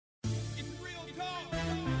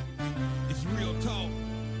It's real talk.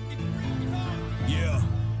 Yeah.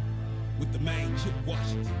 With the main Chip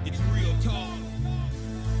Washington. It's real talk.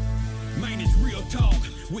 Man, it's real talk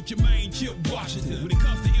with your main Chip Washington. When it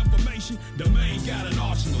comes to information, the main got an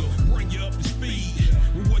arsenal. Bring you up to speed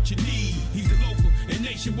with what you need. He's the local and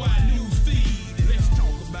nationwide news feed. Let's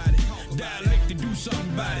talk about it. Dialect to do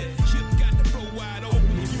something about it. Chip got the flow wide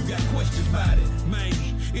open if you got questions about it. Man,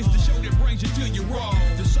 it's the show that brings you to your raw.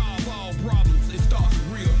 To solve all problems, it starts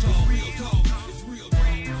with real talk. Real talk. It's real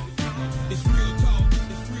talk. It's real talk.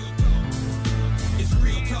 It's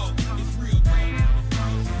real talk. It's real talk.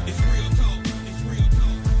 It's real talk. It's real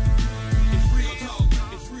talk. It's real talk.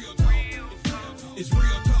 It's real talk. It's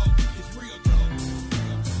real talk. It's real talk.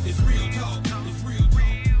 It's real talk. It's real talk. It's real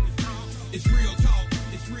talk. It's real talk.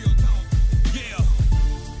 It's real talk. Yeah.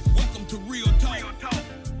 Welcome to Real Talk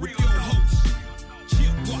with your host,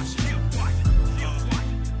 Chip Washington.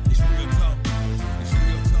 It's real talk. It's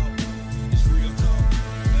real talk. It's real talk.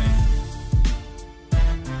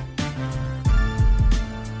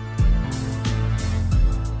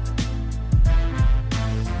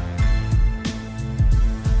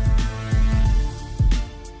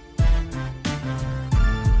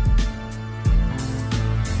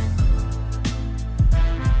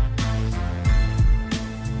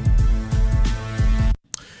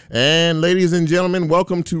 And ladies and gentlemen,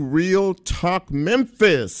 welcome to Real Talk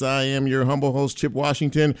Memphis. I am your humble host, Chip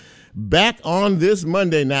Washington, back on this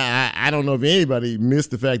Monday. Now, I don't know if anybody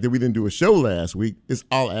missed the fact that we didn't do a show last week. It's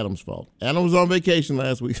all Adam's fault. Adam was on vacation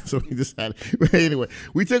last week, so we decided. But anyway,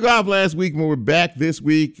 we took off last week, and we're back this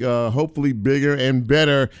week, hopefully bigger and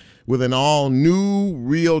better, with an all-new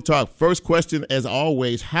Real Talk. First question, as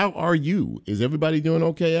always, how are you? Is everybody doing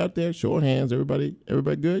okay out there? Show of hands. Everybody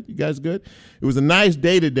good? You guys good? It was a nice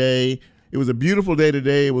day today. It was a beautiful day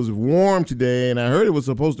today. It was warm today, and I heard it was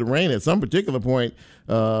supposed to rain at some particular point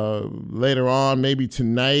later on, maybe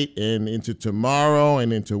tonight and into tomorrow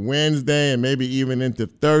and into Wednesday and maybe even into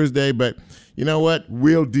Thursday. But you know what?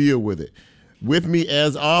 We'll deal with it. With me,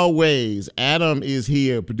 as always, Adam is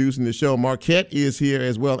here producing the show. Marquette is here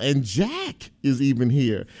as well, and Jack is even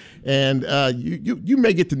here. And you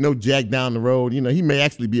may get to know Jack down the road. You know, he may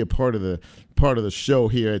actually be a part of the show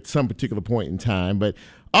here at some particular point in time. But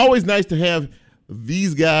always nice to have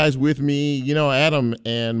these guys with me. You know, Adam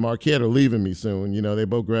and Marquette are leaving me soon. You know, they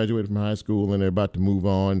both graduated from high school, and they're about to move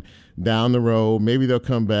on down the road. Maybe they'll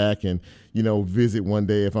come back and, you know, visit one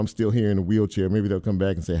day if I'm still here in a wheelchair. Maybe they'll come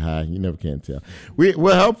back and say hi. You never can tell.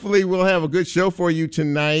 Well, hopefully we'll have a good show for you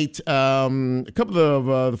tonight. A couple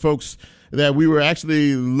of the folks that we were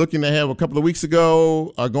actually looking to have a couple of weeks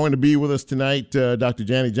ago are going to be with us tonight. Dr.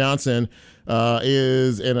 Janie Johnson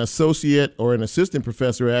is an associate or an assistant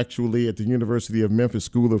professor actually at the University of Memphis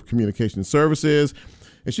School of Communication Services,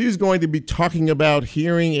 and she's going to be talking about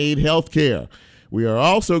hearing aid healthcare. We are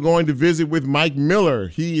also going to visit with Mike Miller.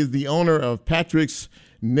 He is the owner of Patrick's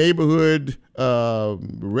Neighborhood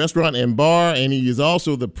Restaurant and Bar, and he is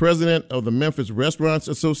also the president of the Memphis Restaurants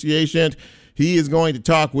Association. He is going to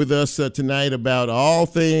talk with us tonight about all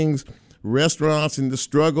things restaurants and the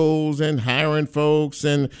struggles and hiring folks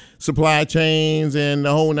and supply chains and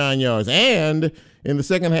the whole nine yards. And in the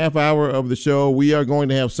second half hour of the show, we are going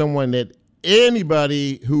to have someone that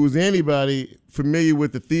anybody familiar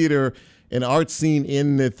with the theater and art scene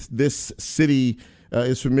in this city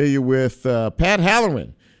is familiar with. Pat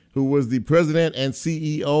Halloran, who was the president and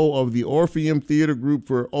CEO of the Orpheum Theater Group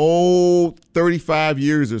for 35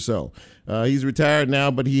 years or so. He's retired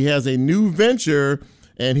now, but he has a new venture,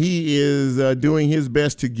 and he is doing his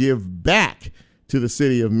best to give back to the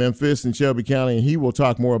city of Memphis and Shelby County, and he will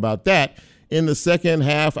talk more about that in the second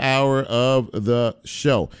half hour of the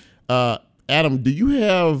show. Adam, do you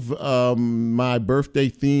have my birthday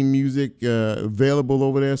theme music available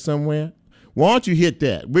over there somewhere? Why don't you hit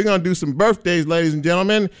that? We're going to do some birthdays, ladies and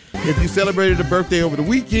gentlemen. If you celebrated a birthday over the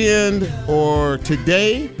weekend or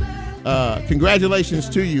today, congratulations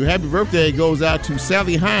to you. Happy birthday goes out to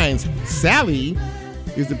Sally Hines. Sally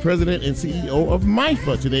is the president and CEO of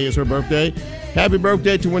MIFA. Today is her birthday. Happy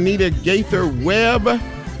birthday to Juanita Gaither Webb,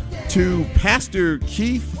 to Pastor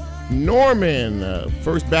Keith Norman,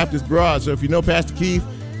 First Baptist Broad. So if you know Pastor Keith,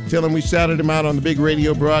 tell him we shouted him out on the big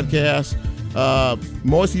radio broadcast.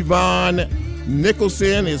 Morse Yvonne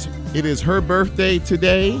Nicholson, it is her birthday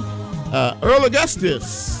today. Earl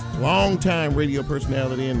Augustus, longtime radio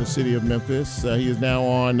personality in the city of Memphis. He is now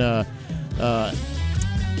on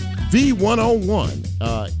V101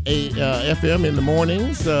 FM in the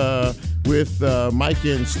mornings with Mike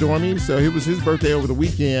and Stormy. So it was his birthday over the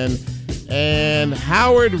weekend. And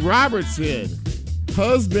Howard Robertson,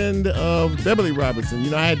 husband of Beverly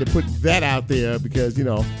Robinson. I had to put that out there because,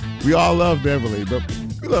 we all love Beverly, but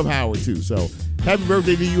we love Howard too. So happy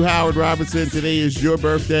birthday to you, Howard Robinson. Today is your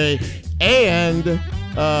birthday. And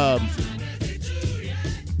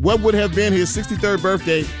what would have been his 63rd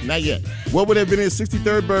birthday? Not yet. What would have been his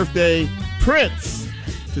 63rd birthday? Prince.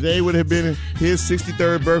 Today would have been his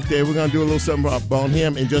 63rd birthday. We're going to do a little something on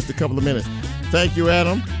him in just a couple of minutes. Thank you,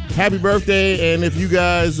 Adam. Happy birthday. And if you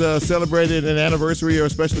guys celebrated an anniversary or a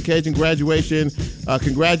special occasion, graduation,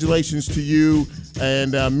 congratulations to you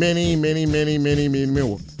and many, many, many, many, many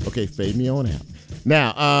more. Okay, fade me on out.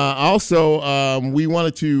 Now, also, we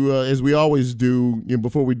wanted to, as we always do,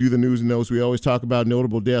 before we do the news and notes, we always talk about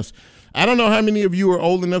notable deaths. I don't know how many of you are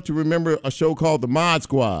old enough to remember a show called The Mod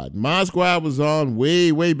Squad. Mod Squad was on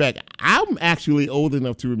way, way back. I'm actually old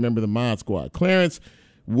enough to remember The Mod Squad. Clarence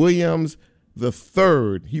Williams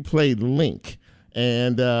III, he played Link,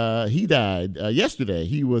 and he died yesterday.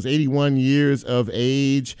 He was 81 years of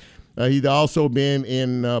age. He'd also been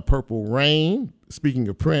in Purple Rain. Speaking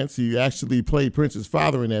of Prince, he actually played Prince's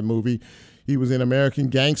father in that movie. He was in American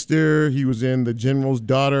Gangster. He was in The General's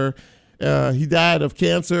Daughter. He died of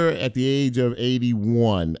cancer at the age of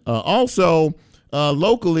 81. Also,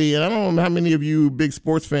 locally, and I don't know how many of you big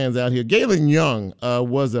sports fans out here, Galen Young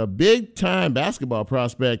was a big-time basketball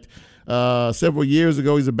prospect several years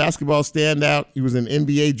ago. He's a basketball standout. He was an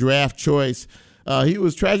NBA draft choice. He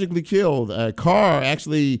was tragically killed. A car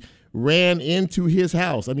actually ran into his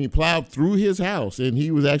house. Plowed through his house, and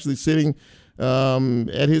he was actually sitting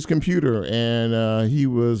at his computer, and he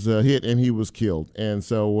was hit and he was killed. And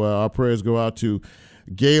so our prayers go out to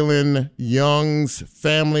Galen Young's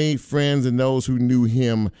family, friends, and those who knew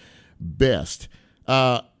him best.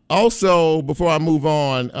 Also, before I move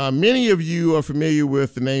on, many of you are familiar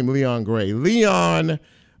with the name Leon Gray. Leon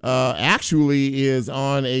actually is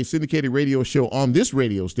on a syndicated radio show on this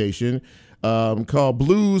radio station called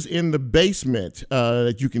Blues in the Basement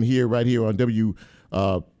that you can hear right here on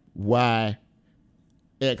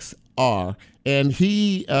WYXR. And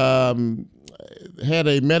he had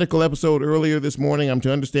a medical episode earlier this morning. I'm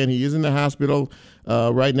to understand he is in the hospital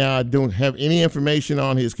right now. I don't have any information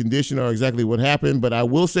on his condition or exactly what happened, but I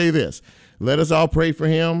will say this. Let us all pray for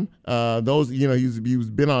him. He's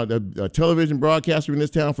been on a television broadcaster in this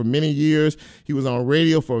town for many years. He was on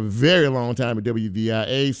radio for a very long time at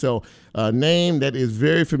WVIA. So a name that is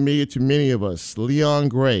very familiar to many of us, Leon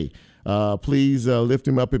Gray. Please lift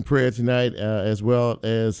him up in prayer tonight, as well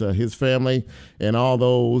as his family and all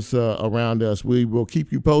those around us. We will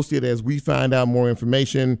keep you posted as we find out more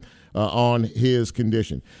information on his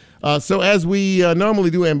condition. So as we normally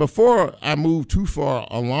do, and before I move too far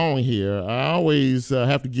along here, I always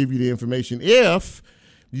have to give you the information. If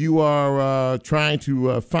you are trying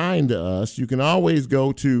to find us, you can always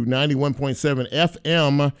go to 91.7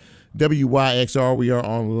 FM WYXR. We are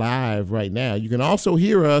on live right now. You can also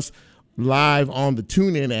hear us live on the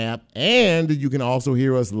TuneIn app, and you can also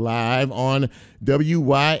hear us live on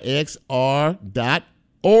WYXR.org,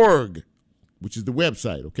 which is the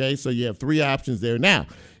website, okay? So you have three options there. Now,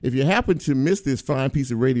 if you happen to miss this fine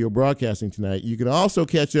piece of radio broadcasting tonight, you can also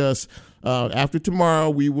catch us after tomorrow.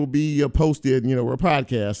 We will be posted, we're a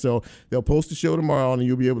podcast, so they'll post the show tomorrow, and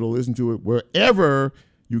you'll be able to listen to it wherever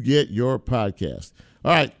you get your podcast.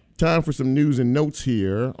 All right, time for some news and notes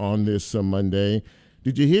here on this Monday.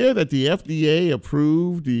 Did you hear that the FDA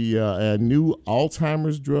approved a new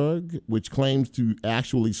Alzheimer's drug, which claims to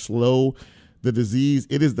actually slow the disease?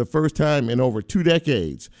 It is the first time in over 2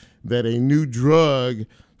 decades that a new drug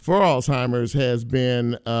for Alzheimer's has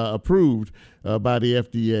been approved by the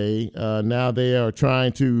FDA. Now they are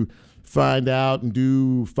trying to find out and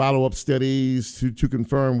do follow-up studies to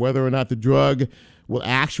confirm whether or not the drug will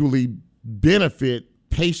actually benefit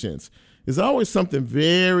patients. There's always something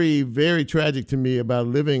very, very tragic to me about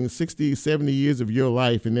living 60, 70 years of your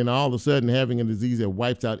life and then all of a sudden having a disease that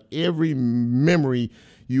wipes out every memory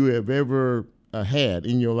you have ever had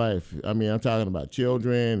in your life. I'm talking about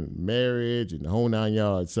children, marriage, and the whole 9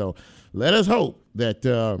 yards. So let us hope that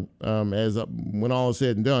when all is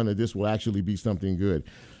said and done, that this will actually be something good.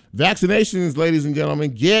 Vaccinations, ladies and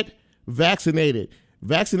gentlemen, get vaccinated.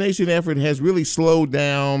 Vaccination effort has really slowed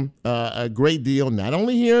down a great deal, not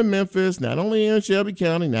only here in Memphis, not only here in Shelby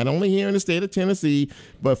County, not only here in the state of Tennessee,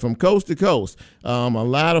 but from coast to coast. A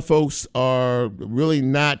lot of folks are really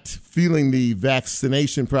not feeling the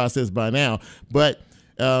vaccination process by now, but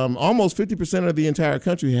almost 50% of the entire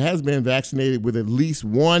country has been vaccinated with at least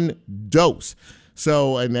one dose.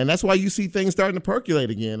 So, and that's why you see things starting to percolate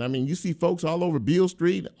again. You see folks all over Beale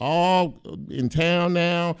Street, all in town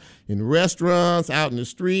now, in restaurants, out in the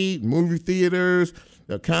street, movie theaters,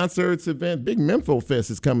 concerts event. Big Memphis Fest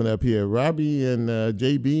is coming up here. Robbie and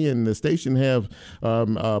JB and the station have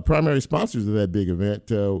primary sponsors of that big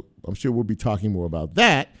event. I'm sure we'll be talking more about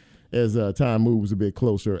that as time moves a bit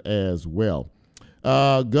closer as well.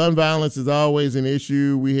 Gun violence is always an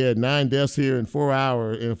issue. We had 9 deaths here in a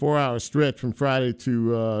 4-hour stretch from Friday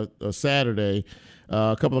to Saturday.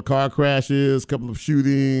 A couple of car crashes, a couple of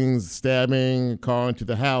shootings, stabbing, car into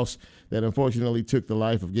the house that unfortunately took the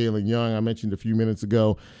life of Galen Young, I mentioned a few minutes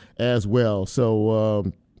ago as well.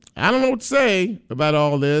 So I don't know what to say about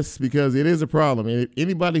all this because it is a problem. And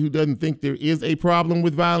anybody who doesn't think there is a problem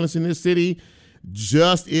with violence in this city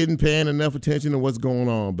just isn't paying enough attention to what's going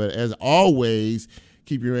on. But as always,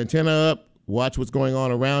 keep your antenna up, watch what's going on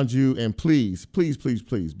around you, and please, please, please,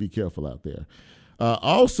 please be careful out there.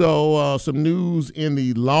 Also, some news in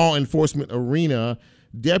the law enforcement arena.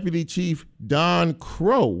 Deputy Chief Don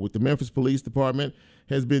Crow with the Memphis Police Department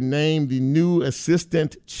has been named the new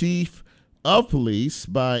Assistant Chief of Police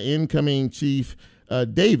by incoming Chief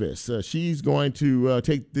Davis. She's going to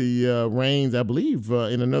take the reins, I believe,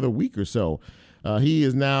 in another week or so. He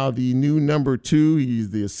is now the new number 2.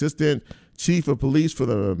 He's the Assistant Chief of Police for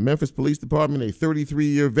the Memphis Police Department, a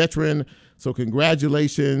 33-year veteran. So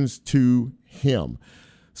congratulations to him.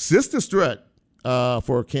 Sister Strut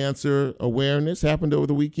for cancer awareness happened over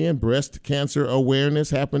the weekend. Breast cancer awareness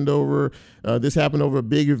happened over. This happened over a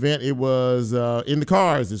big event. It was in the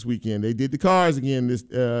cars this weekend. They did the cars again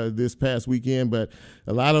this past weekend, but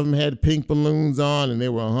a lot of them had pink balloons on, and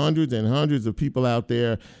there were hundreds and hundreds of people out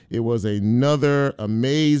there. It was another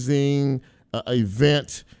amazing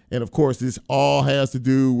event. And, of course, this all has to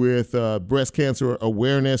do with breast cancer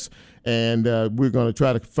awareness, and we're going to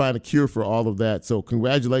try to find a cure for all of that. So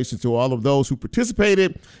congratulations to all of those who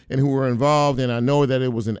participated and who were involved, and I know that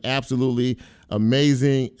it was an absolutely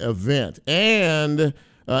amazing event. And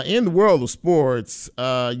in the world of sports,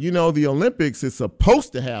 the Olympics is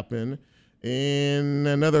supposed to happen in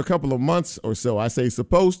another couple of months or so. I say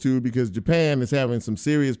supposed to because Japan is having some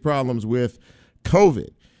serious problems with COVID.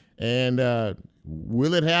 And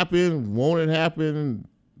will it happen? Won't it happen?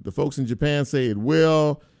 The folks in Japan say it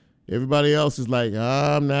will. Everybody else is like,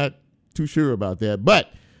 I'm not too sure about that.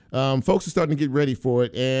 But folks are starting to get ready for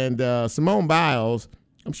it. And Simone Biles,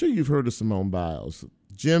 I'm sure you've heard of Simone Biles,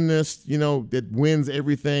 gymnast, that wins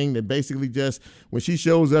everything, that basically just, when she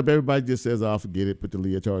shows up, everybody just says, oh, forget it, put the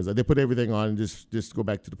leotards on. They put everything on and just go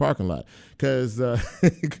back to the parking lot. Because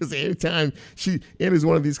every time she enters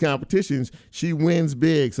one of these competitions, she wins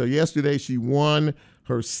big. So yesterday she won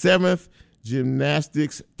her 7th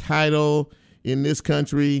gymnastics title in this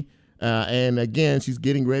country. And again, she's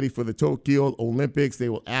getting ready for the Tokyo Olympics. They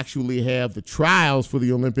will actually have the trials for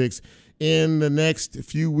the Olympics in the next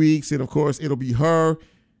few weeks. And of course, it'll be her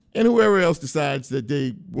and whoever else decides that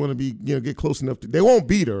they want to be, get close enough to. They won't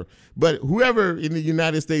beat her, but whoever in the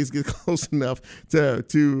United States gets close enough to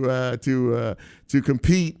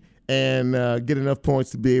compete and get enough points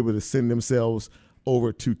to be able to send themselves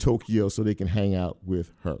over to Tokyo so they can hang out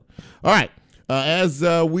with her. All right, as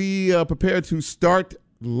we prepare to start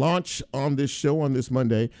launch on this show on this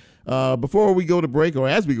Monday, before we go to break, or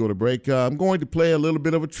as we go to break, I'm going to play a little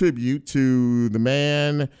bit of a tribute to the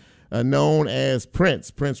man known as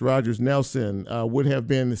Prince Rogers Nelson. Would have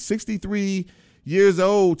been 63 years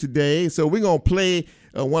old today. So we're going to play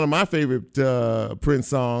one of my favorite Prince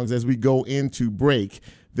songs as we go into break.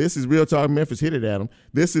 This is Real Talk Memphis. Hit it, Adam.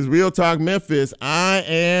 This is Real Talk Memphis. I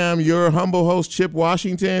am your humble host, Chip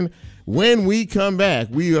Washington. When we come back,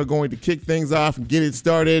 we are going to kick things off and get it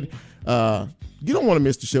started. You don't want to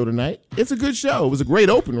miss the show tonight. It's a good show. It was a great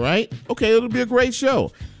open, right? Okay, it'll be a great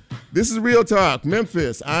show. This is Real Talk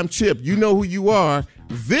Memphis. I'm Chip. You know who you are.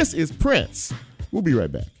 This is Prince. We'll be right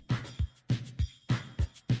back.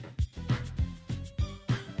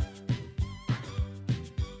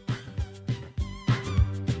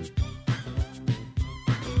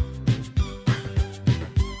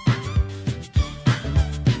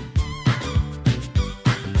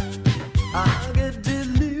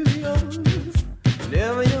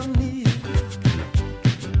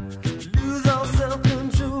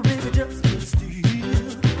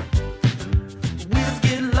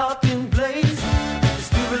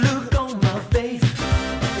 Stupid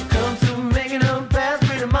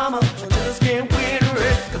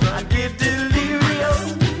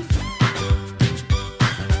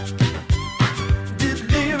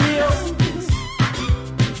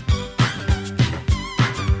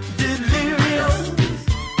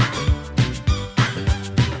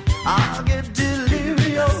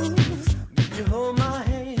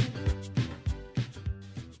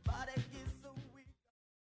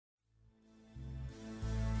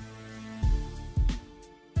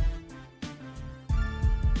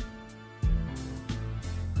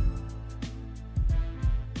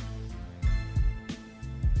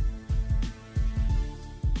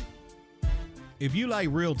If you like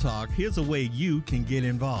Real Talk, here's a way you can get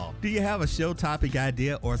involved. Do you have a show topic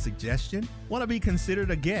idea or suggestion? Want to be considered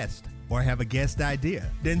a guest? Or have a guest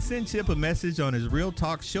idea? Then send Chip a message on his Real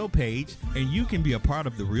Talk show page and you can be a part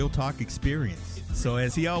of the Real Talk experience. So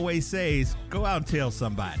as he always says, go out and tell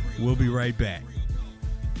somebody. We'll be right back.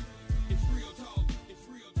 It's real talk. It's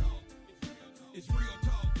real talk. It's real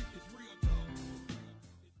talk. It's real talk.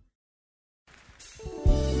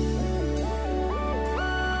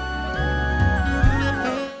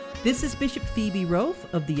 This is Bishop Phoebe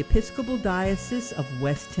Rofe of the Episcopal Diocese of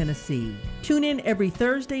West Tennessee. Tune in every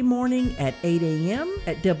Thursday morning at 8 a.m.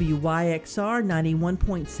 at WYXR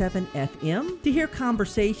 91.7 FM to hear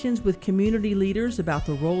conversations with community leaders about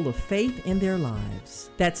the role of faith in their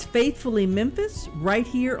lives. That's Faithfully Memphis, right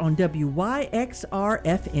here on WYXR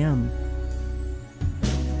FM.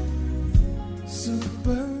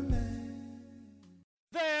 Superman.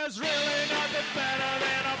 There's really nothing better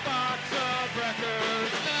than a box of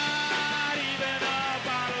records. Not even a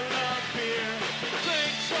bottle of beer.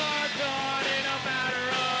 Drinks are gone in a matter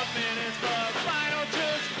of minutes, but vinyl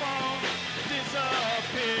just won't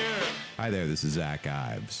disappear. Hi there, this is Zach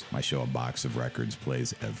Ives. My show, A Box of Records,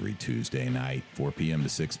 plays every Tuesday night, 4 p.m. to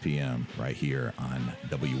 6 p.m., right here on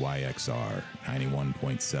WYXR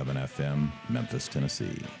 91.7 FM, Memphis,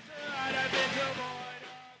 Tennessee.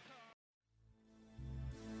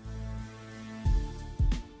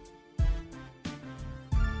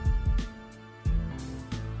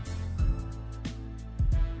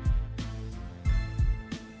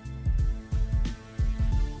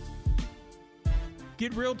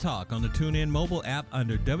 Get Real Talk on the TuneIn mobile app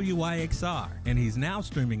under WYXR, and he's now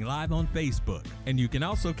streaming live on Facebook. And you can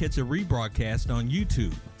also catch a rebroadcast on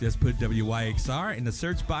YouTube. Just put WYXR in the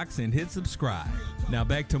search box and hit subscribe. Now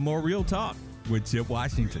back to more Real Talk with Chip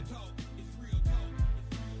Washington.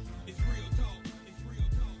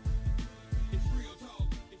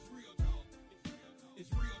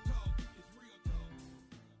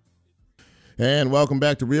 And welcome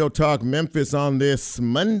back to Real Talk Memphis on this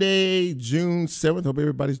Monday, June 7th. Hope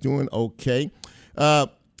everybody's doing okay.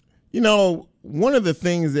 You know, one of the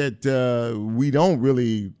things that we don't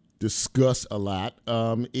really discuss a lot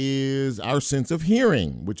is our sense of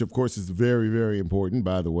hearing, which, of course, is very, very important,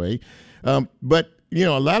 by the way. But, you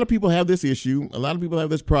know, a lot of people have this issue. A lot of people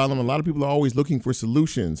have this problem. A lot of people are always looking for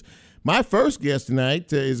solutions. My first guest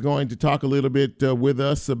tonight is going to talk a little bit with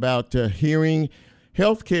us about hearing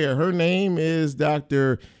healthcare. Her name is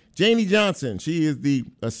Dr. Janie Johnson. She is the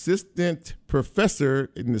assistant professor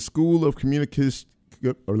in the School of Communication.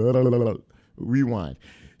 Rewind.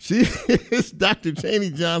 She is Dr. Janie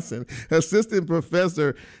Johnson, assistant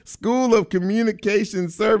professor, School of Communication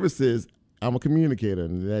Services. I'm a communicator,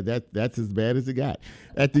 and that's as bad as it got.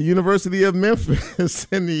 At the University of Memphis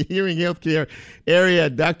in the hearing healthcare area.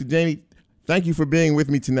 Dr. Janie, thank you for being with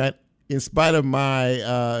me tonight. In spite of my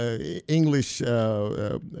English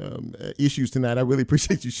issues tonight, I really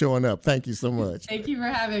appreciate you showing up. Thank you so much. Thank you for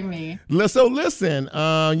having me. So listen,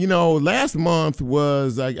 you know, last month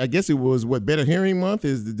was, I guess it was what, Better Hearing Month?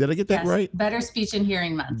 Did I get that right? Better Speech and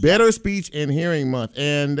Hearing Month. Better Speech and Hearing Month.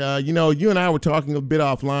 And, you know, you and I were talking a bit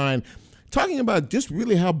offline, talking about just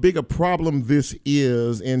really how big a problem this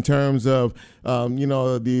is in terms of, you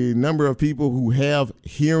know, the number of people who have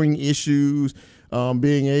hearing issues,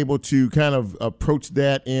 being able to kind of approach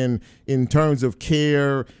that in terms of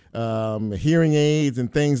care, hearing aids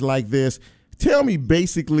and things like this. Tell me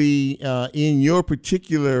basically in your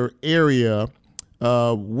particular area,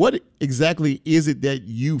 what exactly is it that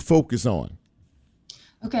you focus on?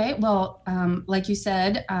 Okay, well, like you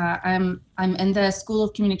said, I'm in the School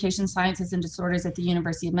of Communication Sciences and Disorders at the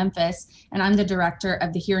University of Memphis, and I'm the director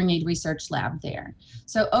of the Hearing Aid Research Lab there.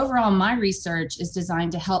 So overall, my research is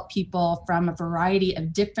designed to help people from a variety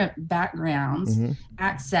of different backgrounds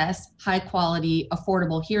access high quality,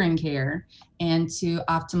 affordable hearing care and to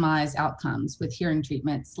optimize outcomes with hearing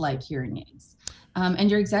treatments like hearing aids.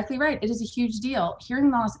 And you're exactly right. It is a huge deal.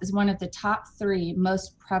 Hearing loss is one of the top 3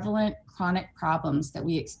 most prevalent chronic problems that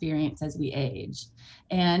we experience as we age.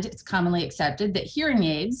 And it's commonly accepted that hearing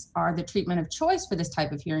aids are the treatment of choice for this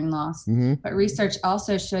type of hearing loss. But research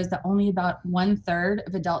also shows that only about 1/3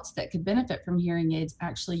 of adults that could benefit from hearing aids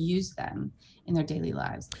actually use them in their daily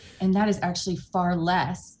lives. And that is actually far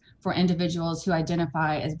less for individuals who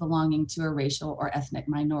identify as belonging to a racial or ethnic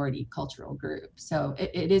minority cultural group. So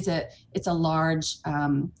it's a large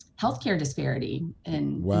healthcare disparity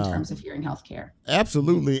in terms of hearing healthcare.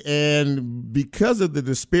 Absolutely. And because of the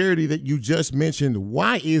disparity that you just mentioned,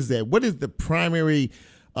 why is that? What is the primary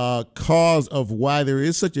cause of why there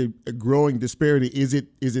is such a growing disparity? Is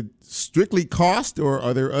it strictly cost, or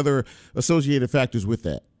are there other associated factors with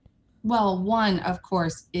that? Well, one, of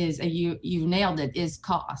course, is you nailed it, is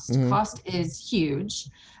cost. Cost is huge.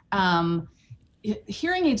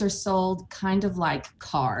 Hearing aids are sold kind of like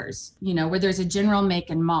cars, where there's a general make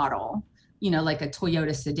and model, like a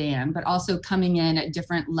Toyota sedan, but also coming in at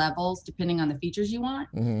different levels depending on the features you want.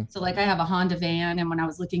 So like I have a Honda van, and when I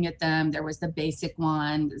was looking at them, there was the basic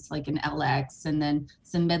one, it's like an LX, and then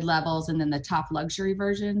some mid-levels, and then the top luxury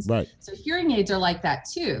versions. Right. So hearing aids are like that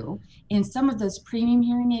too. And some of those premium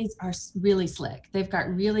hearing aids are really slick. They've got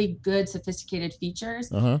really good, sophisticated features,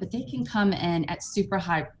 but they can come in at super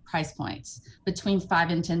high price points, between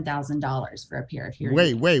 $5,000 and $10,000 for a pair of hearing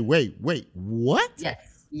aids. Wait, what?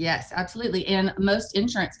 Yes, absolutely. And most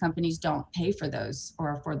insurance companies don't pay for those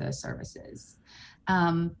or for those services.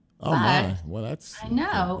 My. Well, that's. I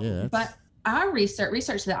know, yeah, but our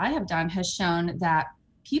research that I have done has shown that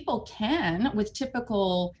people can, with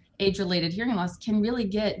typical age-related hearing loss, can really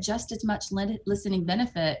get just as much listening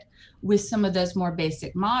benefit with some of those more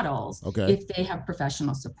basic models if they have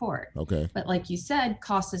professional support. Okay. But like you said,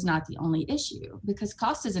 cost is not the only issue, because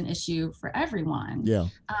cost is an issue for everyone. Yeah.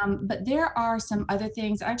 But there are some other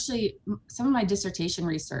things. Actually, some of my dissertation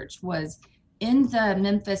research was in the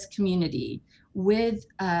Memphis community with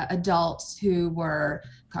adults who were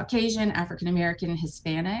Caucasian, African American, and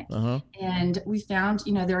Hispanic. And we found,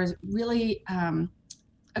 there was really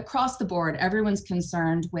across the board, everyone's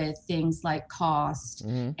concerned with things like cost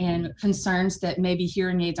and concerns that maybe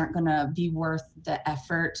hearing aids aren't going to be worth the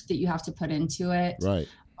effort that you have to put into it. Right.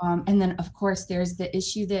 And then, of course, there's the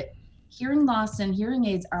issue that hearing loss and hearing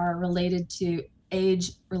aids are related to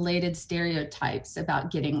age-related stereotypes about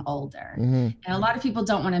getting older. And a lot of people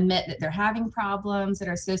don't want to admit that they're having problems that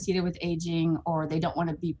are associated with aging, or they don't want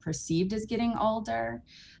to be perceived as getting older.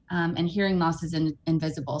 And hearing loss is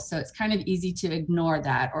invisible. So it's kind of easy to ignore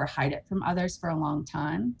that or hide it from others for a long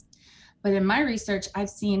time. But in my research, I've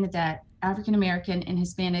seen that African American and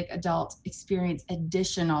Hispanic adults experience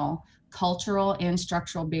additional cultural and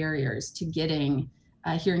structural barriers to getting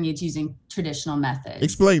hearing aids using traditional methods.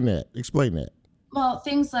 Explain that. Well,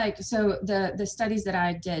 things like, so the studies that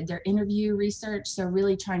I did, they're interview research. So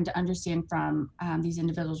really trying to understand from these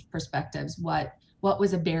individuals' perspectives, what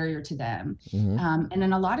was a barrier to them. And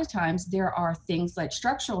then a lot of times there are things like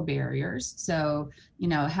structural barriers. So,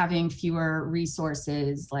 having fewer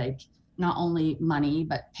resources, like not only money,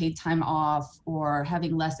 but paid time off, or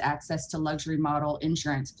having less access to luxury model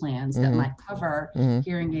insurance plans that might cover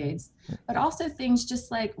hearing aids, but also things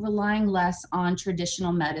just like relying less on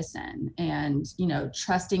traditional medicine and,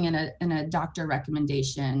 trusting in a doctor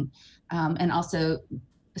recommendation, and also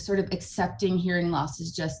sort of accepting hearing loss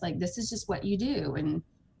is just like, this is just what you do. And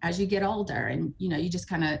as you get older and, you just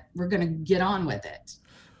we're going to get on with it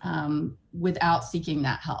without seeking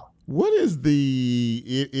that help. What is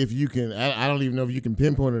if you can, I don't even know if you can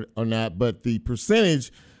pinpoint it or not, but the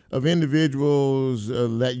percentage of individuals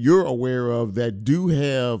that you're aware of that do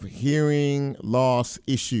have hearing loss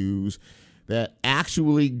issues that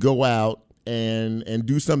actually go out and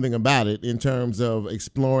do something about it in terms of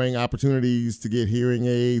exploring opportunities to get hearing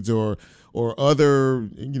aids or other,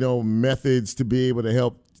 methods to be able to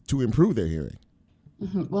help to improve their hearing?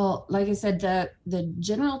 Well, like I said, the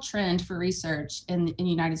general trend for research in the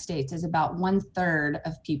United States is about 1/3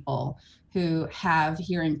 of people who have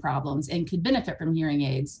hearing problems and could benefit from hearing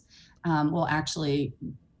aids will actually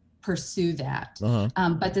pursue that.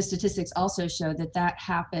 But the statistics also show that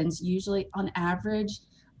happens usually on average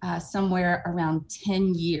somewhere around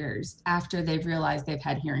 10 years after they've realized they've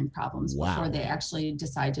had hearing problems before they actually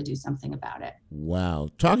decide to do something about it. Wow.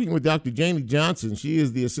 Talking with Dr. Janie Johnson. She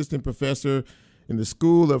is the assistant professor in the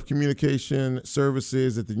School of Communication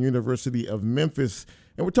Services at the University of Memphis.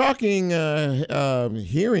 And we're talking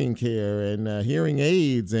hearing care and hearing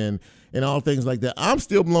aids and all things like that. I'm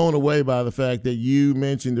still blown away by the fact that you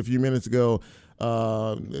mentioned a few minutes ago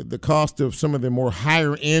the cost of some of the more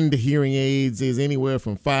higher end hearing aids is anywhere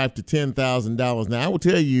from $5,000 to $10,000. Now, I will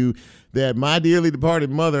tell you that my dearly departed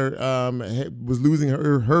mother was losing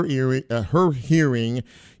her hearing,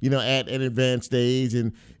 at an advanced age,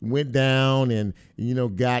 and went down and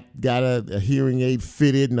got a hearing aid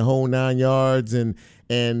fitted and the whole 9 yards. And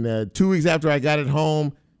 2 weeks after I got it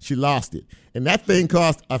home, she lost it, and that thing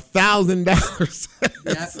cost $1,000.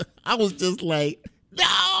 Yep. I was just like,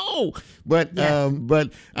 no, but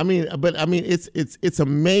I mean, it's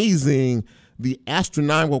amazing the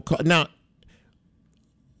astronomical cost. Now,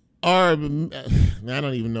 I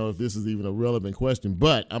don't even know if this is even a relevant question,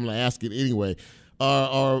 but I'm going to ask it anyway.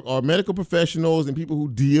 Are medical professionals and people who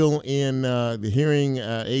deal in the hearing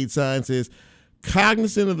aid sciences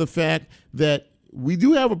cognizant of the fact that we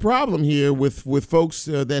do have a problem here with folks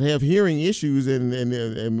that have hearing issues,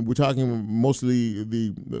 and we're talking mostly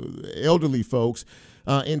the elderly folks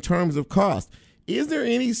in terms of cost. Is there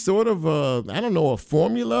any sort of a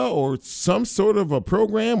formula or some sort of a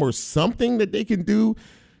program or something that they can do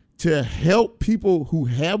to help people who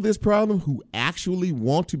have this problem, who actually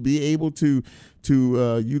want to be able to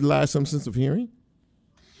utilize some sense of hearing?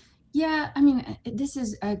 Yeah, I mean, this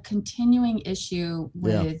is a continuing issue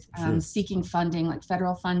with seeking funding, like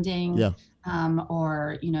federal funding,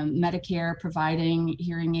 or Medicare providing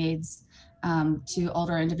hearing aids to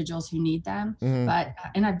older individuals who need them. But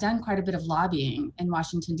and I've done quite a bit of lobbying in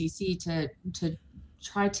Washington D.C. to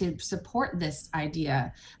try to support this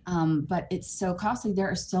idea, but it's so costly. There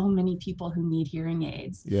are so many people who need hearing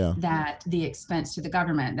aids that the expense to the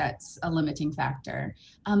government, that's a limiting factor.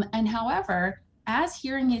 And however, as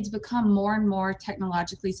hearing aids become more and more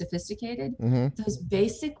technologically sophisticated, those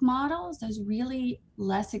basic models, those really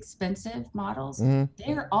less expensive models,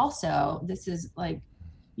 they're also, this is like,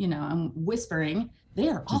 I'm whispering, they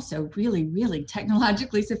are also really, really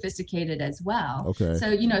technologically sophisticated as well. Okay. So,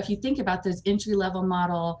 if you think about those entry-level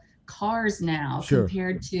model cars now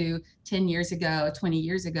compared to 10 years ago, 20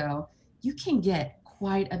 years ago, you can get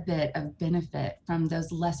quite a bit of benefit from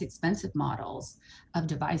those less expensive models of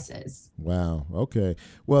devices. Wow. Okay.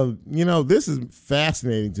 Well, this is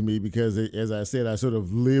fascinating to me because, as I said, I sort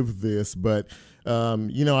of lived this. But,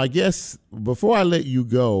 I guess before I let you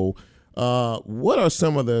go, what are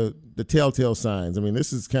some of the telltale signs? I mean,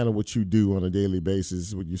 this is kind of what you do on a daily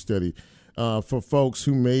basis, what you study, for folks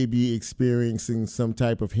who may be experiencing some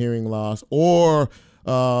type of hearing loss, or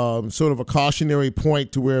sort of a cautionary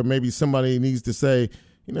point to where maybe somebody needs to say,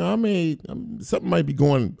 something might be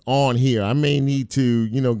going on here. I may need to,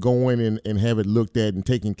 go in and have it looked at and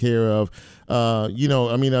taken care of. Are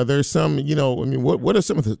there some, what are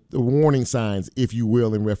some of the warning signs, if you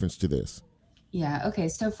will, in reference to this? Yeah. Okay.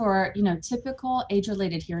 So for, typical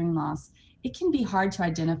age-related hearing loss, it can be hard to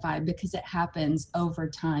identify because it happens over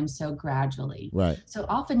time so gradually. Right. So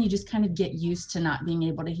often you just kind of get used to not being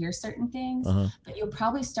able to hear certain things, but you'll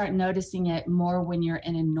probably start noticing it more when you're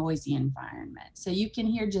in a noisy environment. So you can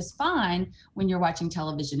hear just fine when you're watching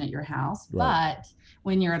television at your house, but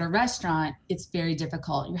when you're at a restaurant, it's very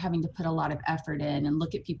difficult. You're having to put a lot of effort in and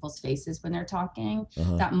look at people's faces when they're talking.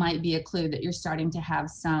 That might be a clue that you're starting to have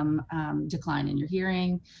some decline in your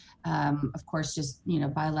hearing. Of course, just,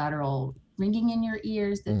 bilateral ringing in your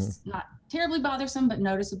ears, that's not terribly bothersome, but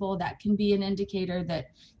noticeable. That can be an indicator that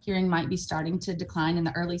hearing might be starting to decline in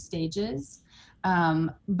the early stages.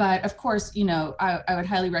 But of course, I would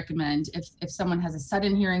highly recommend if someone has a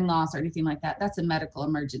sudden hearing loss or anything like that, that's a medical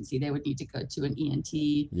emergency. They would need to go to an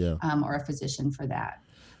ENT or a physician for that.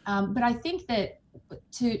 But I think that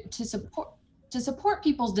to support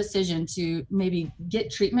people's decision to maybe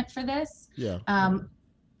get treatment for this,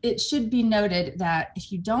 it should be noted that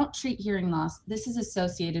if you don't treat hearing loss, this is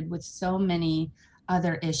associated with so many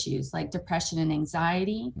other issues like depression and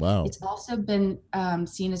anxiety. Wow. It's also been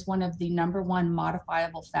seen as one of the number one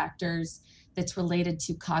modifiable factors that's related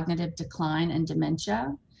to cognitive decline and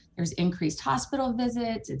dementia. There's increased hospital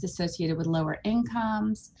visits. It's associated with lower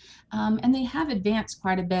incomes, and they have advanced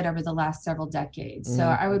quite a bit over the last several decades. So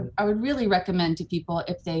I would really recommend to people,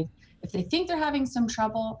 if they think they're having some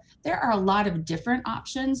trouble, there are a lot of different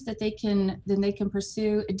options that they can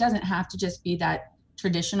pursue. It doesn't have to just be that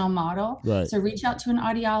traditional model. Right. So reach out to an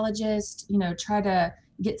audiologist, try to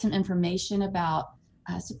get some information about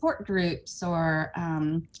support groups or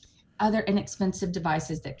other inexpensive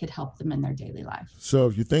devices that could help them in their daily life. So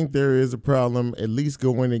if you think there is a problem, at least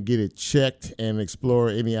go in and get it checked and explore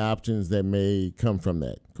any options that may come from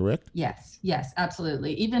that, correct? Yes,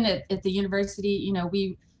 absolutely. Even at the university,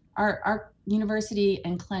 our university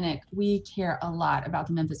and clinic, we care a lot about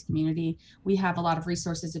the Memphis community. We have a lot of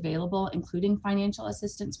resources available, including financial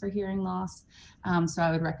assistance for hearing loss. So I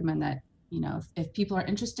would recommend that, if people are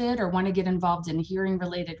interested or want to get involved in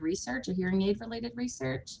hearing-related research or hearing aid-related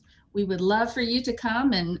research, we would love for you to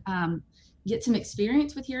come and get some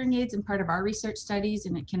experience with hearing aids and part of our research studies,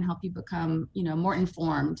 and it can help you become, more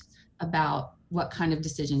informed about what kind of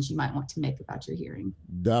decisions you might want to make about your hearing.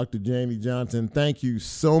 Dr. Janie Johnson, thank you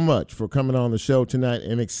so much for coming on the show tonight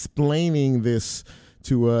and explaining this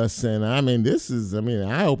to us. And this is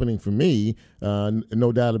eye-opening for me,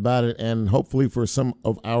 no doubt about it. And hopefully for some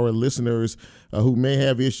of our listeners who may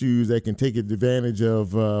have issues, they can take advantage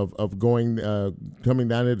of coming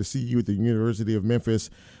down there to see you at the University of Memphis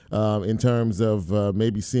in terms of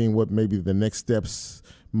maybe seeing what maybe the next steps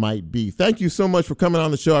might be. Thank you so much for coming on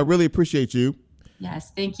the show. I really appreciate you.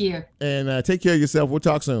 Yes, thank you. And take care of yourself. We'll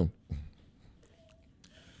talk soon.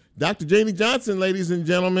 Dr. Janie Johnson, ladies and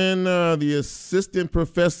gentlemen, the assistant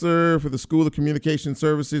professor for the School of Communication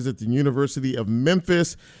Services at the University of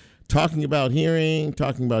Memphis, talking about hearing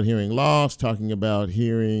loss, talking about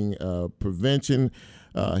hearing prevention,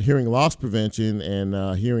 hearing loss prevention,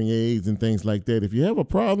 and hearing aids and things like that. If you have a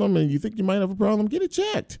problem and you think you might have a problem, get it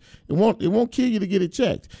checked. It won't kill you to get it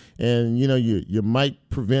checked, and you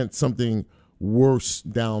might prevent something worse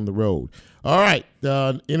down the road. All right,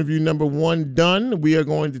 interview number 1 done. We are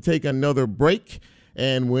going to take another break,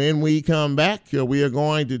 and when we come back, we are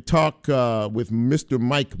going to talk with Mr.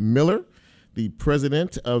 Mike Miller, the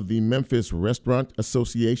president of the Memphis Restaurant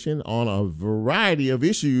Association, on a variety of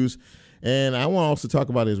issues. And I want to also talk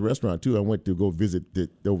about his restaurant, too. I went to go visit it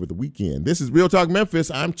over the weekend. This is Real Talk Memphis.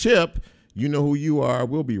 I'm Chip. You know who you are.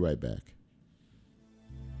 We'll be right back.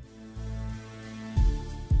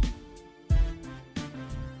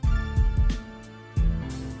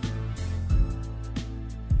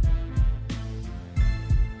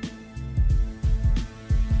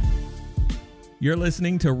 You're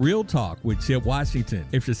listening to Real Talk with Chip Washington.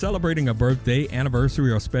 If you're celebrating a birthday,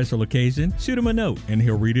 anniversary, or special occasion, shoot him a note and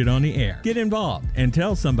he'll read it on the air. Get involved and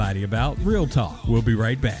tell somebody about Real Talk. We'll be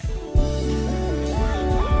right back.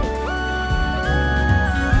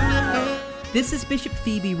 This is Bishop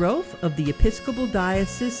Phoebe Rofe of the Episcopal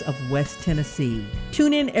Diocese of West Tennessee.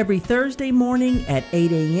 Tune in every Thursday morning at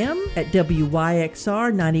 8 a.m. at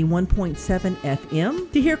WYXR 91.7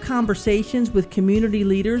 FM to hear conversations with community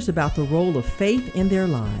leaders about the role of faith in their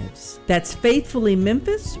lives. That's Faithfully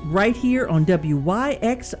Memphis, right here on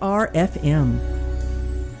WYXR FM.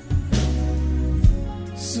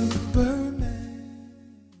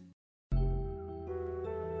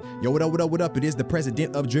 Yo, what up? It is the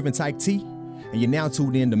president of Driven Type T, and you're now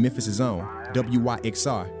tuned in to Memphis' own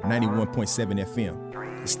WYXR 91.7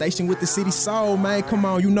 FM. The station with the city soul, man. Come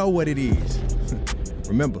on, you know what it is.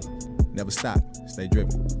 Remember, never stop. Stay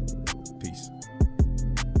driven. Peace.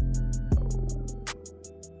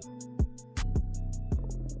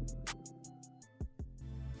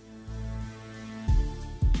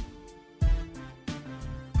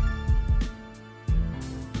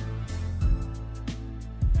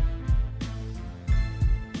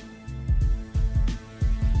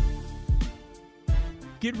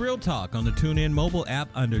 Get Real Talk on the TuneIn mobile app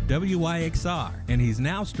under WYXR, and he's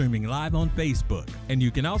now streaming live on Facebook. And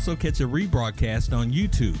you can also catch a rebroadcast on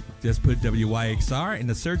YouTube. Just put WYXR in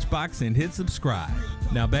the search box and hit subscribe.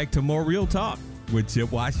 Now back to more Real Talk with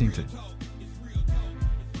Chip Washington.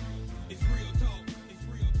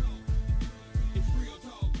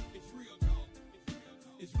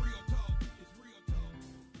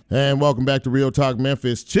 And welcome back to Real Talk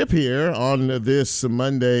Memphis. Chip here on this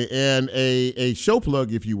Monday, and a show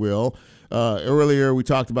plug, if you will. Earlier, we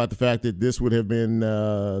talked about the fact that this would have been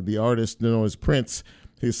the artist known as Prince,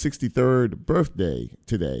 his 63rd birthday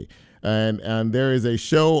today. And there is a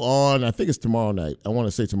show on, I think it's tomorrow night. I want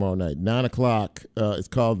to say tomorrow night, 9 o'clock. It's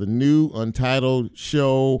called The New Untitled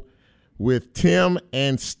Show with Tim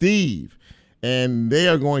and Steve. And they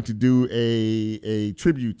are going to do a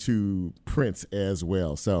tribute to Prince as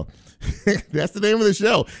well. So that's the name of the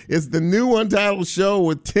show. It's The New Untitled Show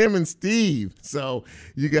with Tim and Steve. So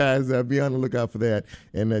you guys be on the lookout for that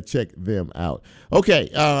and check them out.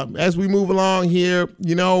 Okay, as we move along here,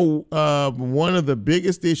 one of the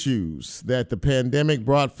biggest issues that the pandemic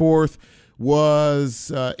brought forth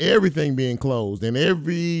was everything being closed, and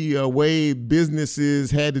every way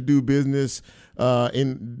businesses had to do business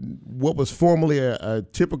in what was formerly a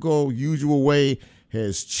typical, usual way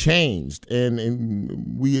has changed.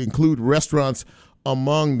 And we include restaurants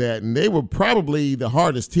among that. And they were probably the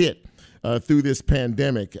hardest hit through this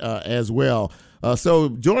pandemic as well. So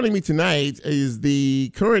joining me tonight is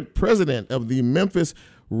the current president of the Memphis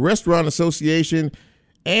Restaurant Association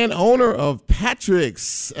and owner of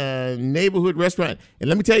Patrick's Neighborhood Restaurant. And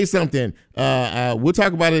let me tell you something. We'll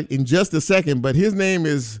talk about it in just a second, but his name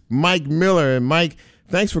is Mike Miller. And Mike,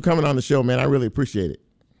 thanks for coming on the show, man. I really appreciate it.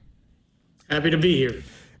 Happy to be here.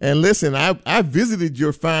 And listen, I visited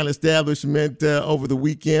your fine establishment over the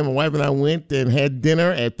weekend. My wife and I went and had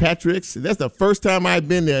dinner at Patrick's. That's the first time I've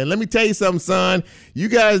been there. And let me tell you something, son. You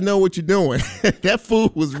guys know what you're doing. That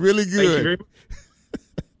food was really good. Thank you very much.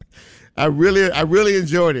 I really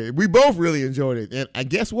enjoyed it. We both really enjoyed it. And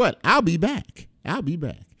guess what? I'll be back.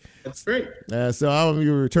 That's great. So I'm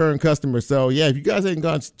your return customer. So, yeah, if you guys ain't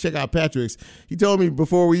gone to check out Patrick's, he told me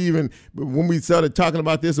when we started talking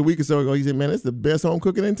about this a week or so ago, he said, man, it's the best home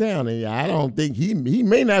cooking in town. And I don't think he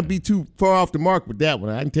may not be too far off the mark with that one.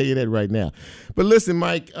 I can tell you that right now. But listen,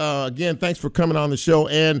 Mike, again, thanks for coming on the show.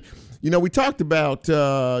 And We talked about,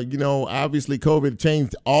 obviously COVID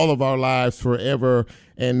changed all of our lives forever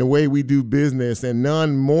and the way we do business, and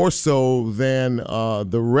none more so than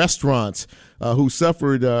the restaurants who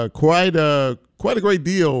suffered quite a great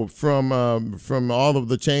deal from all of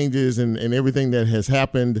the changes and everything that has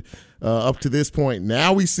happened up to this point.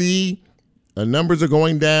 Now we see numbers are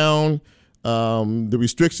going down. The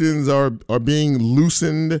restrictions are being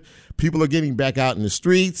loosened. People are getting back out in the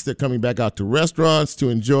streets. They're coming back out to restaurants to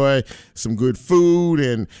enjoy some good food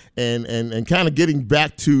and kind of getting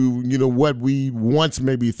back to, what we once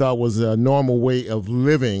maybe thought was a normal way of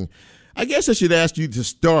living. I guess I should ask you to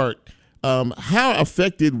start, how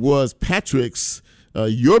affected was Patrick's,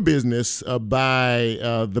 your business, by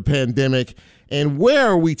the pandemic, and where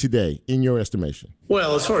are we today in your estimation?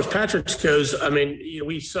 Well, as far as Patrick's goes, I mean,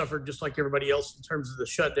 we suffered just like everybody else in terms of the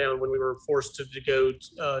shutdown when we were forced to go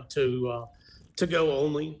to go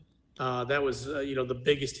only. That was the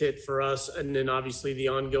biggest hit for us, and then obviously the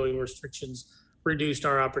ongoing restrictions reduced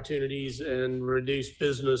our opportunities and reduced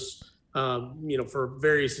business, for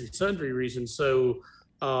various and sundry reasons. So,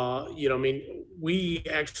 we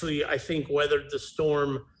actually, I think, weathered the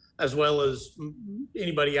storm as well as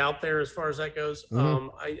anybody out there as far as that goes. Mm-hmm.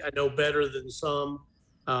 I know better than some.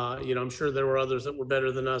 I'm sure there were others that were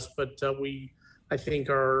better than us, but I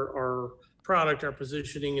think our product, our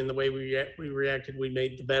positioning, and the way we reacted, we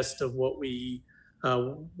made the best of what we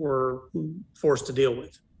were forced to deal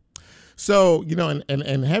with. So,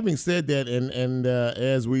 and having said that, and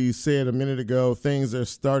as we said a minute ago, things are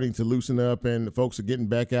starting to loosen up and folks are getting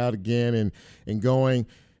back out again and going.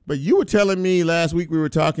 But you were telling me last week, we were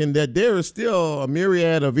talking, that there is still a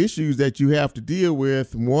myriad of issues that you have to deal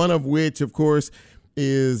with, one of which, of course,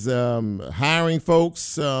 is hiring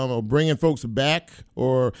folks or bringing folks back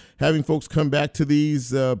or having folks come back to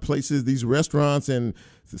these places, these restaurants, and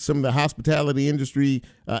some of the hospitality industry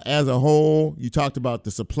as a whole. You talked about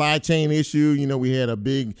the supply chain issue. We had a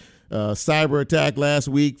big cyber attack last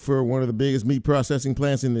week for one of the biggest meat processing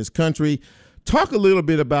plants in this country. Talk a little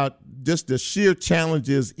bit about just the sheer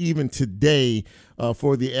challenges even today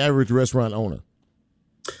for the average restaurant owner.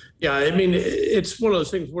 Yeah, I mean, it's one of those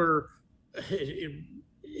things where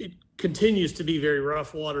it continues to be very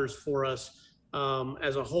rough waters for us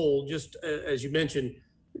as a whole. Just as you mentioned,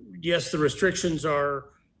 yes, the restrictions are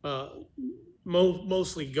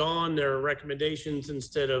mostly gone. There are recommendations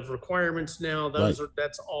instead of requirements now.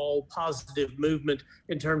 That's all positive movement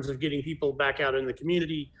in terms of getting people back out in the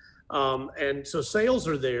community. And so sales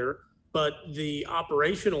are there, but the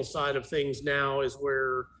operational side of things now is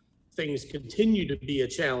where things continue to be a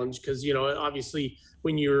challenge because, obviously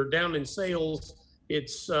when you're down in sales,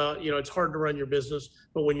 it's hard to run your business.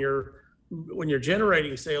 But when you're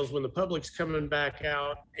generating sales, when the public's coming back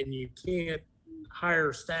out and you can't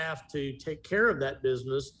hire staff to take care of that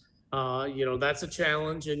business, that's a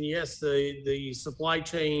challenge. And yes, the supply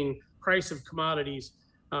chain, price of commodities,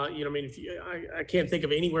 I can't think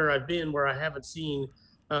of anywhere I've been where I haven't seen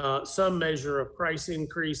some measure of price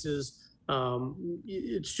increases.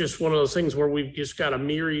 It's just one of those things where we've just got a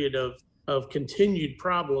myriad of continued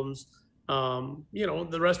problems.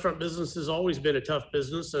 The restaurant business has always been a tough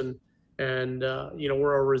business, and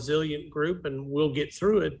we're a resilient group and we'll get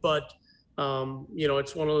through it. But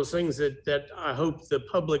it's one of those things that I hope the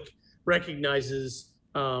public recognizes,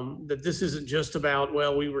 that this isn't just about,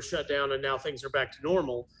 well, we were shut down and now things are back to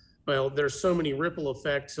normal. Well, there's so many ripple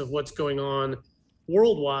effects of what's going on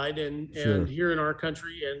worldwide and here in our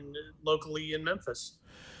country and locally in Memphis.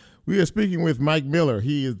 We are speaking with Mike Miller.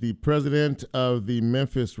 He is the president of the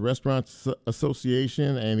Memphis Restaurants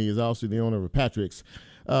Association, and he is also the owner of Patrick's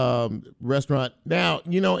restaurant. Now,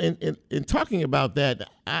 in talking about that,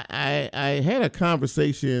 I had a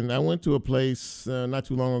conversation. I went to a place not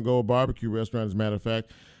too long ago, a barbecue restaurant, as a matter of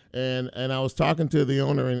fact, and I was talking to the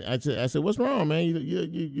owner, and I said, "What's wrong, man?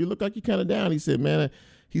 You look like you're kind of down." He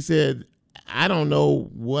said, "I don't know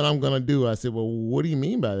what I'm going to do." I said, "Well, what do you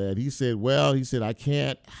mean by that?" He said, "I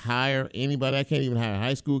can't hire anybody. I can't even hire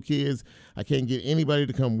high school kids. I can't get anybody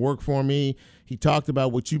to come work for me." He talked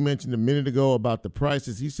about what you mentioned a minute ago about the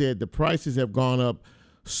prices. He said the prices have gone up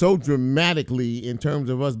so dramatically in terms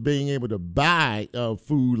of us being able to buy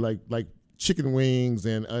food like chicken wings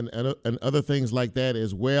and other things like that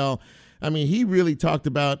as well. I mean, he really talked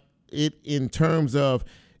about it in terms of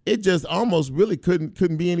it just almost really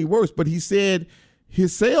couldn't be any worse. But he said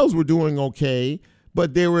his sales were doing okay,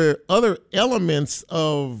 but there were other elements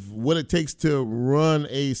of what it takes to run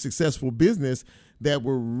a successful business that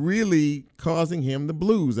were really causing him the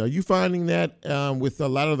blues. Are you finding that with a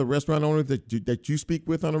lot of the restaurant owners that you speak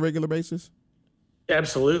with on a regular basis?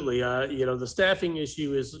 Absolutely. The staffing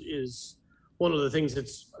issue is one of the things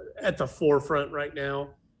that's at the forefront right now.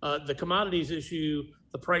 The commodities issue,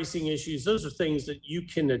 the pricing issues, those are things that you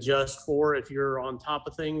can adjust for if you're on top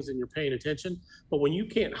of things and you're paying attention. But when you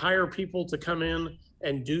can't hire people to come in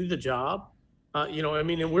and do the job,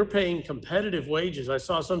 and we're paying competitive wages. I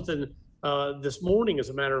saw something this morning, as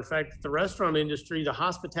a matter of fact, the restaurant industry, the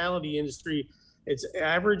hospitality industry, its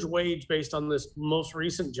average wage based on this most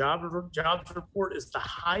recent jobs report is the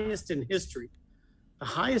highest in history.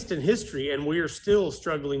 And we are still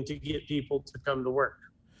struggling to get people to come to work.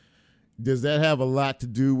 Does that have a lot to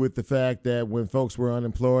do with the fact that when folks were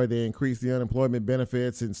unemployed, they increased the unemployment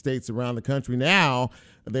benefits in states around the country? Now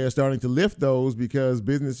they're starting to lift those because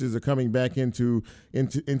businesses are coming back into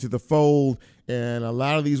the fold, and a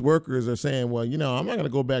lot of these workers are saying, well, I'm not going to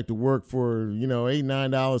go back to work for $8, $9,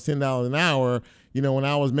 $10 an hour. When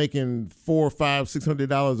I was making $400, $500,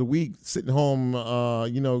 $600 a week, sitting home,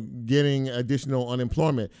 getting additional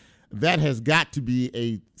unemployment. That has got to be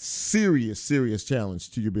a serious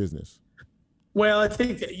challenge to your business. Well, I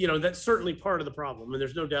think that, that's certainly part of the problem, and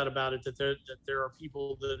there's no doubt about it that there are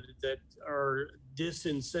people that are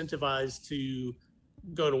disincentivized to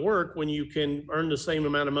go to work when you can earn the same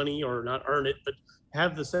amount of money, or not earn it, but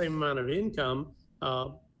have the same amount of income,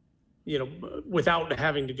 without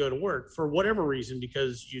having to go to work for whatever reason,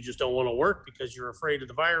 because you just don't want to work, because you're afraid of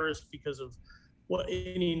the virus, because of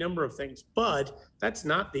any number of things. But that's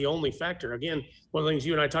not the only factor. Again, one of the things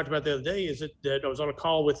you and I talked about the other day is that I was on a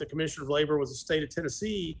call with the Commissioner of Labor with the state of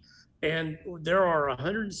Tennessee, and there are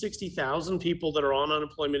 160,000 people that are on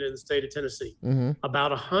unemployment in the state of Tennessee. Mm-hmm.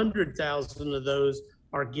 About 100,000 of those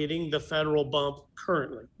are getting the federal bump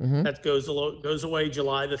currently. Mm-hmm. That goes away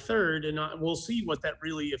July the 3rd, and we'll see what that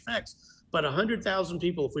really affects. But 100,000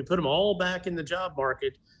 people, if we put them all back in the job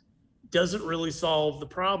market, doesn't really solve the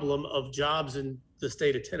problem of jobs in the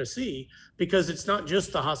state of Tennessee, because it's not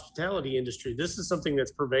just the hospitality industry. This is something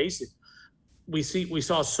that's pervasive. We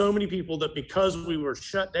saw so many people that because we were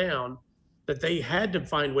shut down, that they had to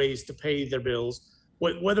find ways to pay their bills,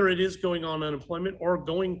 whether it is going on unemployment or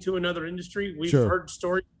going to another industry. We've heard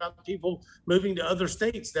stories about people moving to other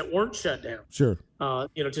states that weren't shut down,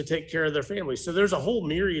 to take care of their families. So there's a whole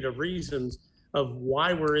myriad of reasons of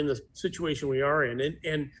why we're in the situation we are in,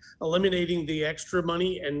 and eliminating the extra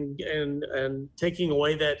money and taking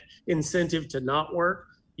away that incentive to not work.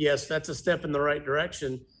 Yes, that's a step in the right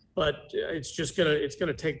direction, but it's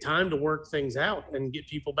gonna take time to work things out and get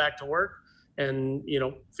people back to work, and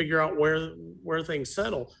figure out where things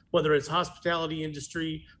settle, whether it's hospitality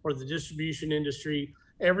industry or the distribution industry.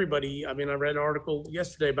 Everybody, I read an article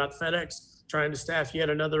yesterday about FedEx trying to staff yet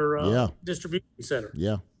another distribution center.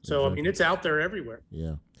 Yeah. So, it's out there everywhere.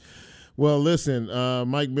 Yeah. Well, listen,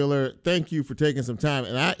 Mike Miller, thank you for taking some time.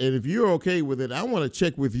 And if you're okay with it, I want to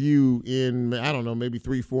check with you in, I don't know, maybe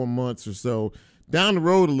 3-4 months or so down the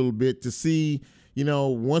road a little bit to see,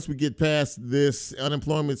 once we get past this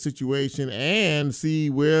unemployment situation, and see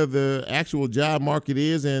where the actual job market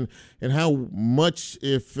is and how much,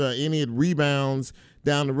 if any, it rebounds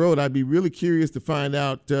down the road. I'd be really curious to find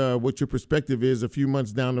out what your perspective is a few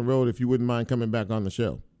months down the road, if you wouldn't mind coming back on the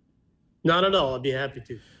show. Not at all. I'd be happy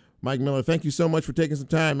to. Mike Miller, thank you so much for taking some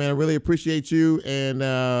time, man. I really appreciate you, and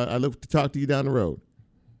I look to talk to you down the road.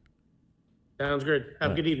 Sounds good.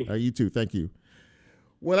 Have a good evening. You too. Thank you.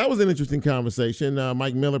 Well, that was an interesting conversation.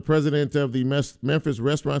 Mike Miller, president of the Memphis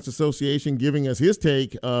Restaurants Association, giving us his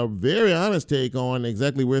take, a very honest take on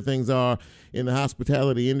exactly where things are in the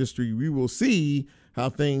hospitality industry. We will see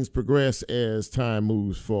how things progress as time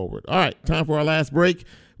moves forward. All right, time for our last break.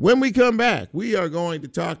 When we come back, we are going to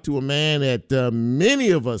talk to a man that many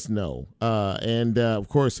of us know, and of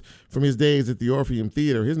course, from his days at the Orpheum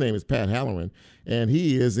Theater. His name is Pat Halloran, and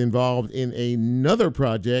he is involved in another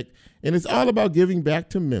project, and it's all about giving back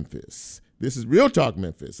to Memphis. This is Real Talk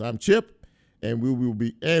Memphis. I'm Chip, and we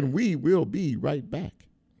will be right back.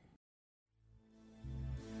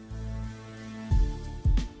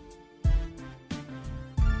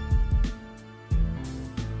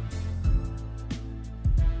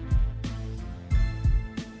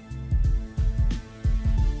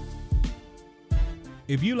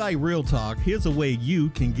 If you like Real Talk, here's a way you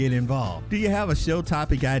can get involved. Do you have a show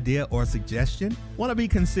topic idea or suggestion? Want to be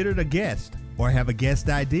considered a guest or have a guest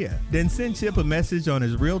idea? Then send Chip a message on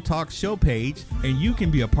his Real Talk show page, and you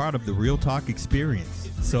can be a part of the Real Talk experience.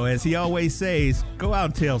 So as he always says, go out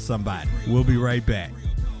and tell somebody. We'll be right back.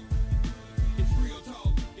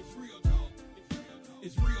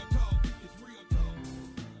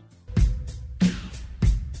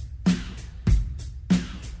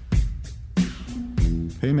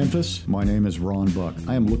 Hey Memphis, my name is Ron Buck.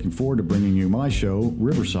 I am looking forward to bringing you my show,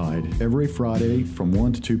 Riverside, every Friday from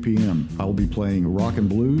 1 to 2 p.m. I will be playing rock and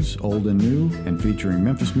blues, old and new, and featuring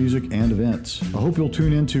Memphis music and events. I hope you'll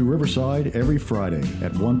tune in to Riverside every Friday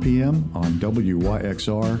at 1 p.m. on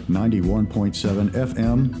WYXR 91.7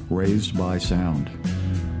 FM, Raised by Sound.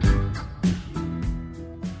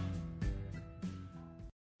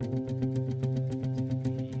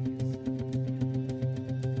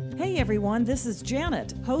 Hey everyone, this is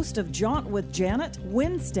Janet, host of Jaunt with Janet,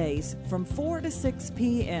 Wednesdays from 4 to 6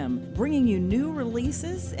 p.m., bringing you new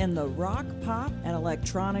releases in the rock, pop, and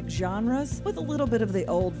electronic genres with a little bit of the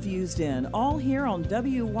old fused in, all here on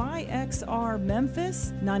WYXR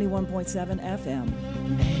Memphis 91.7 FM.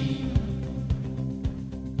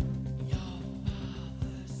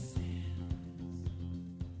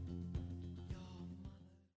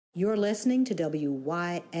 You're listening to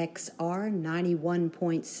WYXR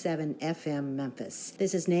 91.7 FM Memphis.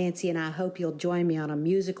 This is Nancy, and I hope you'll join me on a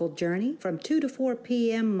musical journey from 2 to 4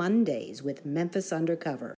 p.m. Mondays with Memphis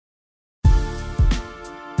Undercover.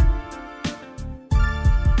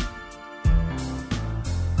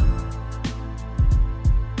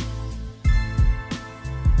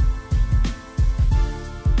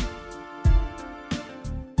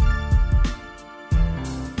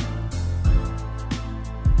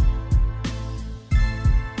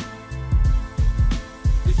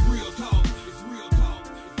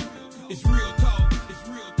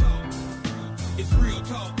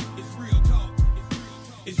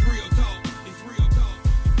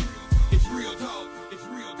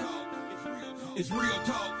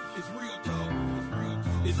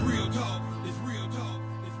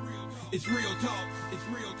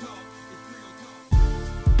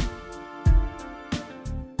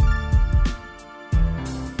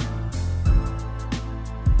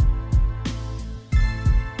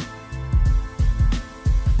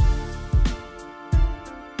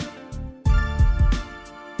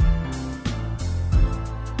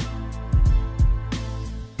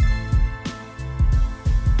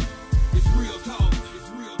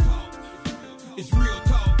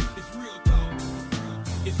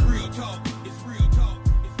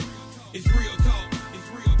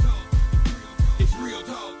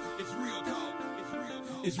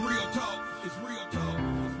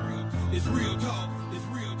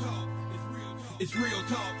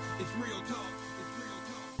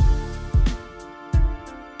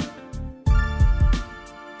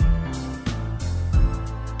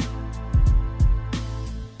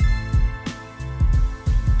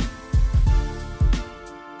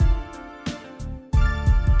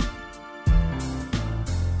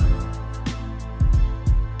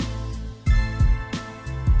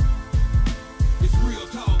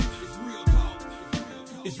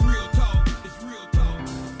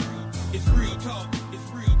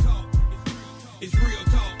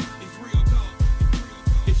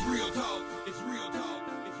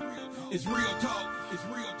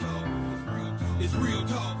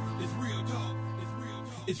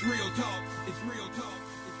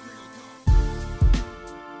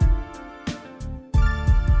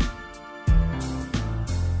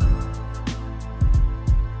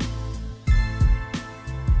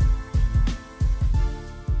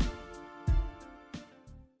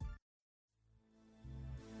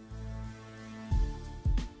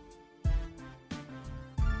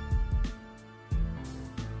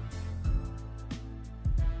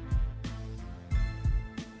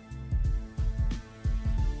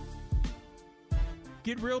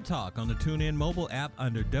 Get Real Talk on the TuneIn mobile app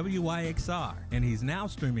under WYXR, and he's now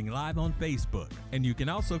streaming live on Facebook. And you can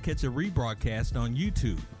also catch a rebroadcast on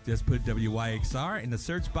YouTube. Just put WYXR in the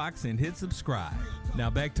search box and hit subscribe. Now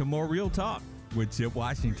back to more Real Talk with Chip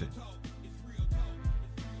Washington.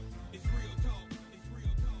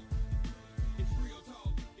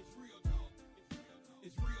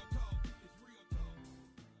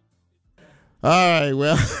 All right,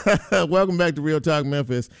 well, welcome back to Real Talk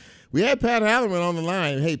Memphis. We had Pat Hallerman on the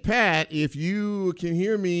line. Hey, Pat, if you can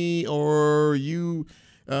hear me or you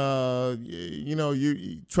try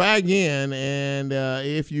again, and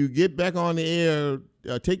if you get back on the air,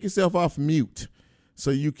 take yourself off mute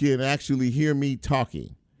so you can actually hear me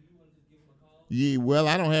talking. Yeah, well,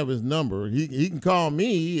 I don't have his number. He can call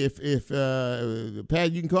me if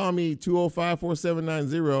Pat, you can call me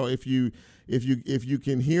 205-4790 if you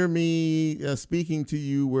can hear me speaking to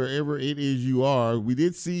you wherever it is you are. We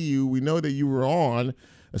did see you. We know that you were on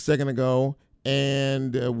a second ago,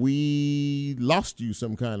 and we lost you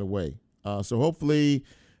some kind of way. So hopefully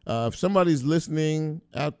if somebody's listening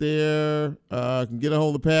out there can get a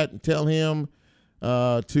hold of Pat and tell him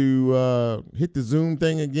to hit the Zoom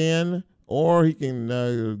thing again, or he can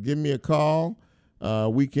give me a call.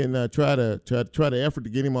 We can try the effort to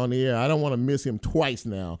get him on the air. I don't want to miss him twice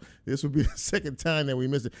now. This will be the second time that we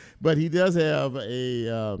missed it. But he does have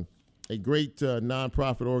a great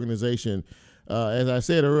nonprofit organization. As I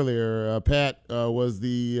said earlier, Pat was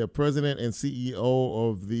the president and CEO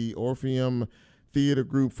of the Orpheum Theater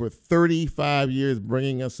Group for 35 years,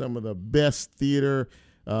 bringing us some of the best theater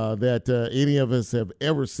that any of us have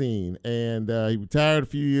ever seen. And he retired a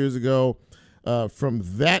few years ago from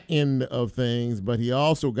that end of things, but he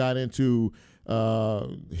also got into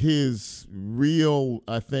his real,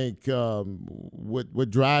 I think, what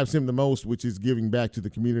drives him the most, which is giving back to the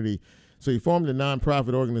community. So he formed a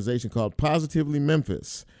nonprofit organization called Positively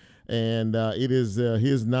Memphis, and it is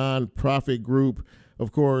his nonprofit group,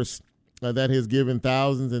 of course, that has given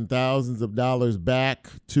thousands and thousands of dollars back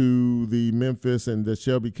to the Memphis and the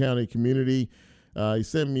Shelby County community. He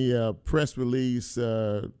sent me a press release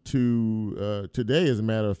today, as a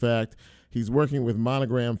matter of fact. He's working with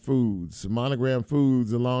Monogram Foods. Monogram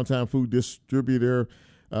Foods, a longtime food distributor,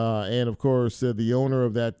 and, of course, the owner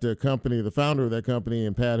of that company, the founder of that company,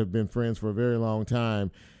 and Pat have been friends for a very long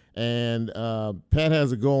time. And Pat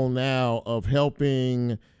has a goal now of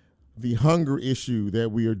helping the hunger issue that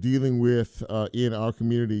we are dealing with in our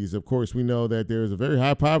communities. Of course, we know that there's a very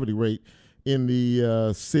high poverty rate in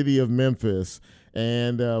the city of Memphis.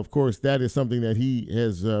 And, of course, that is something that he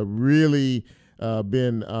has really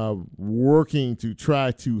been working to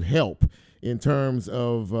try to help in terms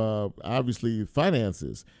of, obviously,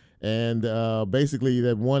 finances. And basically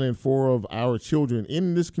that 1 in 4 of our children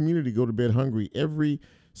in this community go to bed hungry every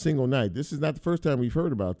single night. This is not the first time we've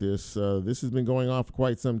heard about this. This has been going on for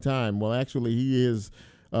quite some time. Well, actually, he has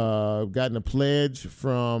gotten a pledge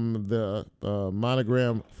from the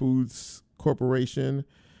Monogram Foods Corporation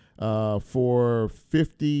for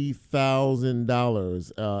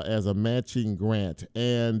 $50,000 as a matching grant.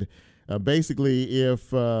 And basically,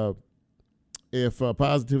 if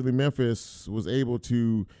Positively Memphis was able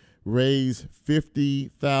to raise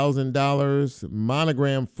 $50,000,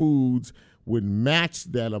 Monogram Foods would match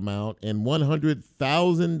that amount, and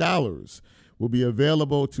 $100,000 will be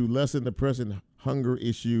available to lessen the present hunger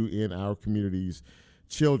issue in our community's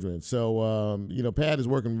children. So, Pat is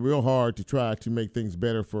working real hard to try to make things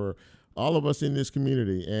better for all of us in this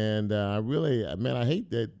community. And I hate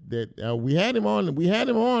that we had him on. We had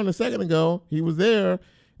him on a second ago. He was there,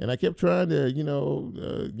 and I kept trying to,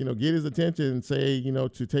 get his attention and say, to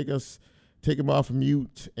take him off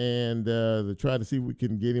mute and to try to see if we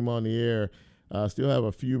can get him on the air. Still have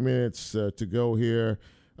a few minutes to go here.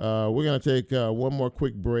 We're going to take one more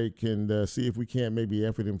quick break and see if we can't maybe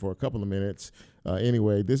effort him for a couple of minutes.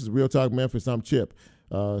 Anyway, this is Real Talk Memphis. I'm Chip.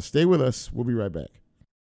 Stay with us. We'll be right back.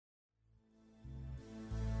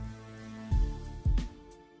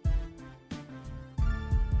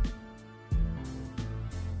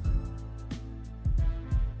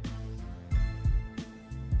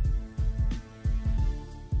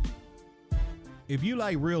 If you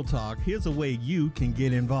like Real Talk, here's a way you can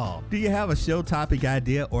get involved. Do you have a show topic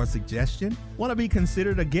idea or suggestion? Want to be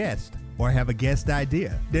considered a guest or have a guest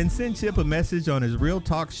idea? Then send Chip a message on his Real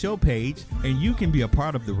Talk show page and you can be a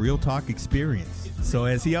part of the Real Talk experience. So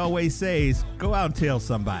as he always says, go out and tell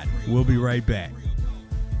somebody. We'll be right back.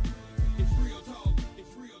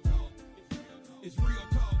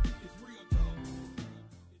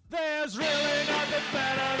 There's really nothing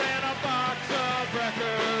better than a box of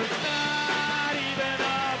records. Not even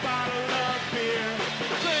a bottle of beer.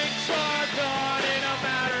 Drinks are gone in a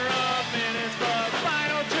matter of minutes, but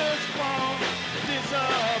vinyl just won't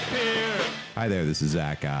disappear. Hi there, this is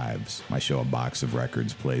Zach Ives. My show, A Box of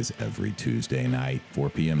Records, plays every Tuesday night, 4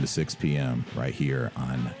 p.m. to 6 p.m., right here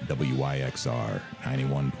on WYXR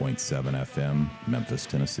 91.7 FM, Memphis,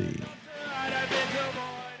 Tennessee.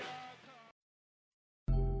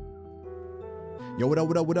 Yo, what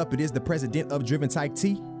up? It is the president of Driven Type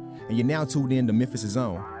T, and you're now tuned in to Memphis'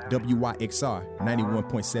 own WYXR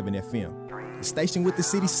 91.7 FM. The station with the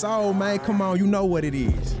city soul, man. Come on, you know what it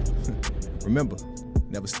is. Remember,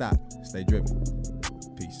 never stop. Stay driven.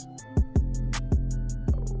 Peace.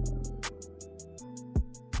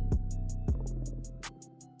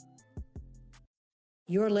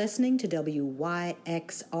 You're listening to WYXR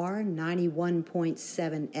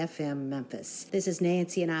 91.7 FM Memphis. This is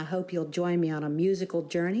Nancy, and I hope you'll join me on a musical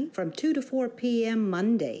journey from 2 to 4 p.m.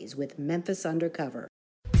 Mondays with Memphis Undercover.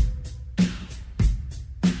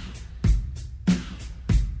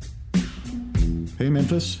 Hey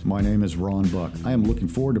Memphis, my name is Ron Buck. I am looking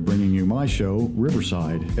forward to bringing you my show,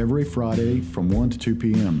 Riverside, every Friday from 1 to 2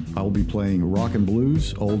 p.m. I will be playing rock and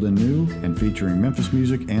blues, old and new, and featuring Memphis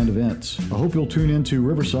music and events. I hope you'll tune in to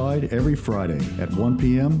Riverside every Friday at 1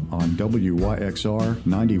 p.m. on WYXR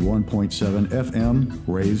 91.7 FM,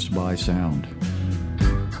 Raised by Sound.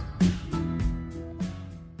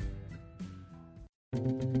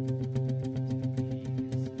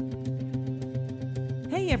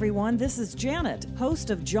 Everyone, this is Janet, host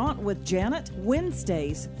of Jaunt with Janet,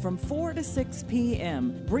 Wednesdays from 4 to 6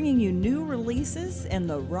 p.m., bringing you new releases in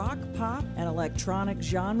the rock, pop, and electronic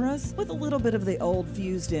genres with a little bit of the old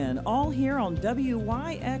fused in, all here on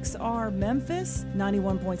WYXR Memphis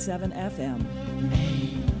 91.7 FM.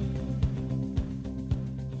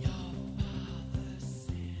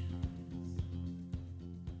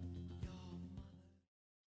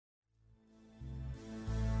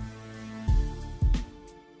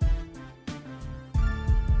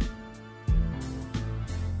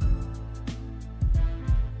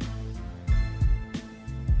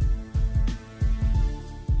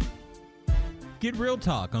 Get Real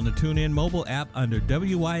Talk on the TuneIn mobile app under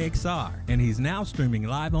WYXR, and he's now streaming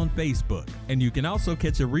live on Facebook. And you can also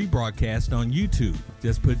catch a rebroadcast on YouTube.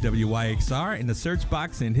 Just put WYXR in the search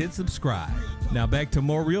box and hit subscribe. Now back to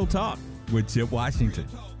more Real Talk with Chip Washington.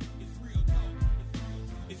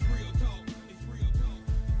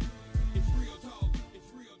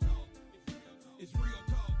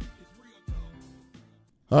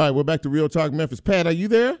 All right, we're back to Real Talk Memphis. Pat, are you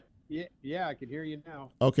there? Yeah, I can hear you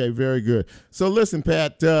now. Okay, very good. So listen,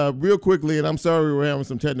 Pat, real quickly, and I'm sorry we're having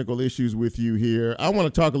some technical issues with you here. I want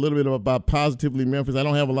to talk a little bit about Positively Memphis. I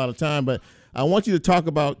don't have a lot of time, but I want you to talk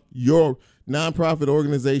about your nonprofit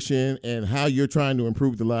organization and how you're trying to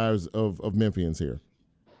improve the lives of Memphians here.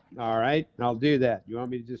 All right, I'll do that. You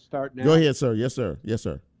want me to just start now? Go ahead, sir. Yes, sir. Yes,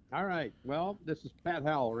 sir. All right. Well, this is Pat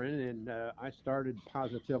Halloran, and I started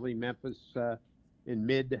Positively Memphis in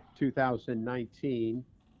mid-2019.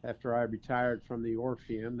 After I retired from the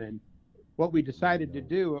Orpheum. And what we decided to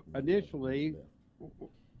do initially,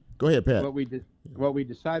 go ahead, Pat. What we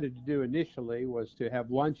decided to do initially was to have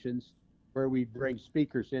luncheons where we bring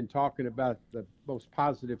speakers in talking about the most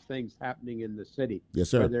positive things happening in the city. Yes,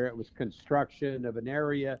 sir. Whether it was construction of an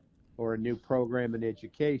area or a new program in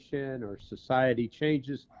education or society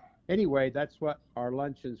changes. Anyway, that's what our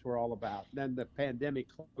luncheons were all about. Then the pandemic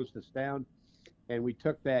closed us down. And we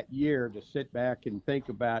took that year to sit back and think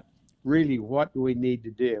about really what do we need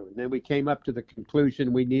to do. And then we came up to the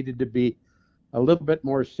conclusion we needed to be a little bit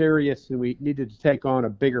more serious and we needed to take on a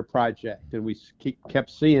bigger project. And we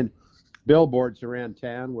kept seeing billboards around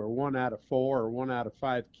town where 1 out of 4 or 1 out of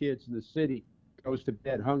 5 kids in the city goes to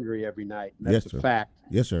bed hungry every night. And that's a fact.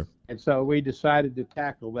 Yes, sir. And so we decided to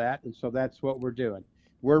tackle that. And so that's what we're doing.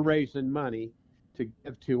 We're raising money to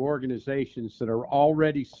give to organizations that are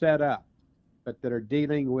already set up, but that are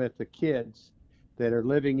dealing with the kids that are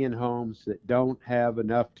living in homes that don't have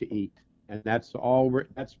enough to eat. And that's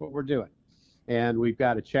what we're doing. And we've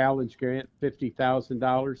got a challenge grant,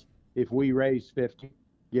 $50,000. If we raise 50,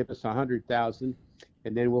 give us 100,000,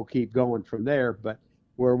 and then we'll keep going from there. But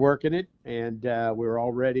we're working it, and we're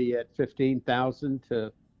already at 15,000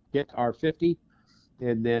 to get our 50,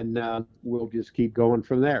 and then we'll just keep going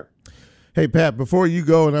from there. Hey, Pat, before you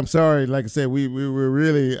go, and I'm sorry, like I said, we were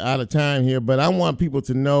really out of time here, but I want people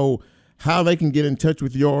to know how they can get in touch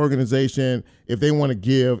with your organization if they want to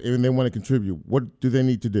give and they want to contribute. What do they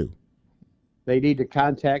need to do? They need to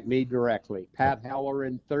contact me directly,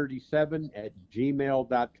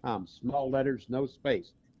 pathalloran37@gmail.com. Small letters, no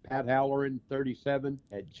space.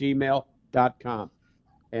 pathalloran37@gmail.com.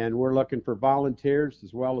 And we're looking for volunteers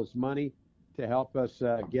as well as money to help us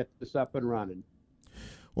get this up and running.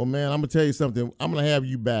 Well, man, I'm going to tell you something. I'm going to have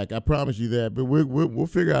you back. I promise you that. But we'll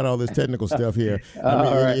figure out all this technical stuff here.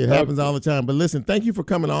 It happens all the time. But listen, thank you for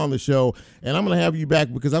coming on the show. And I'm going to have you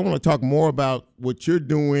back because I want to talk more about what you're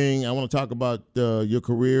doing. I want to talk about your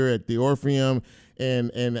career at the Orpheum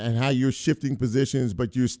and how you're shifting positions,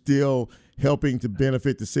 but you're still helping to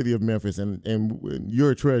benefit the city of Memphis. And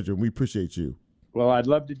you're a treasure. We appreciate you. Well, I'd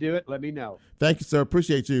love to do it. Let me know. Thank you, sir.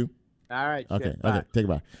 Appreciate you. All right. Okay. Okay. Take it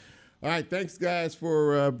back. All right, thanks, guys,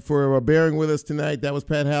 for bearing with us tonight. That was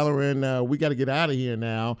Pat Halloran. We got to get out of here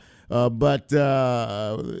now, but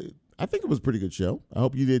I think it was a pretty good show. I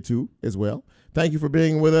hope you did, too, as well. Thank you for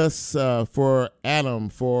being with us. For Adam,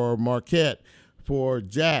 for Marquette, for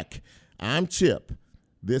Jack, I'm Chip.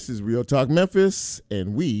 This is Real Talk Memphis,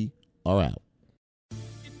 and we are out.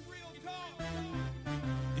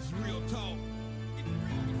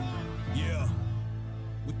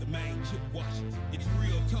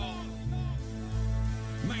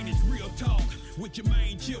 Talk with your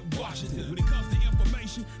main Chip Washington. When it comes to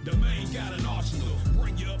information, the main got an arsenal.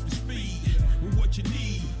 Bring you up to speed with what you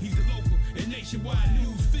need. He's a local and nationwide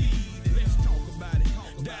news feed. Let's talk about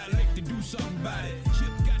it. Dialect to do something about it.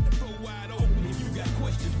 Chip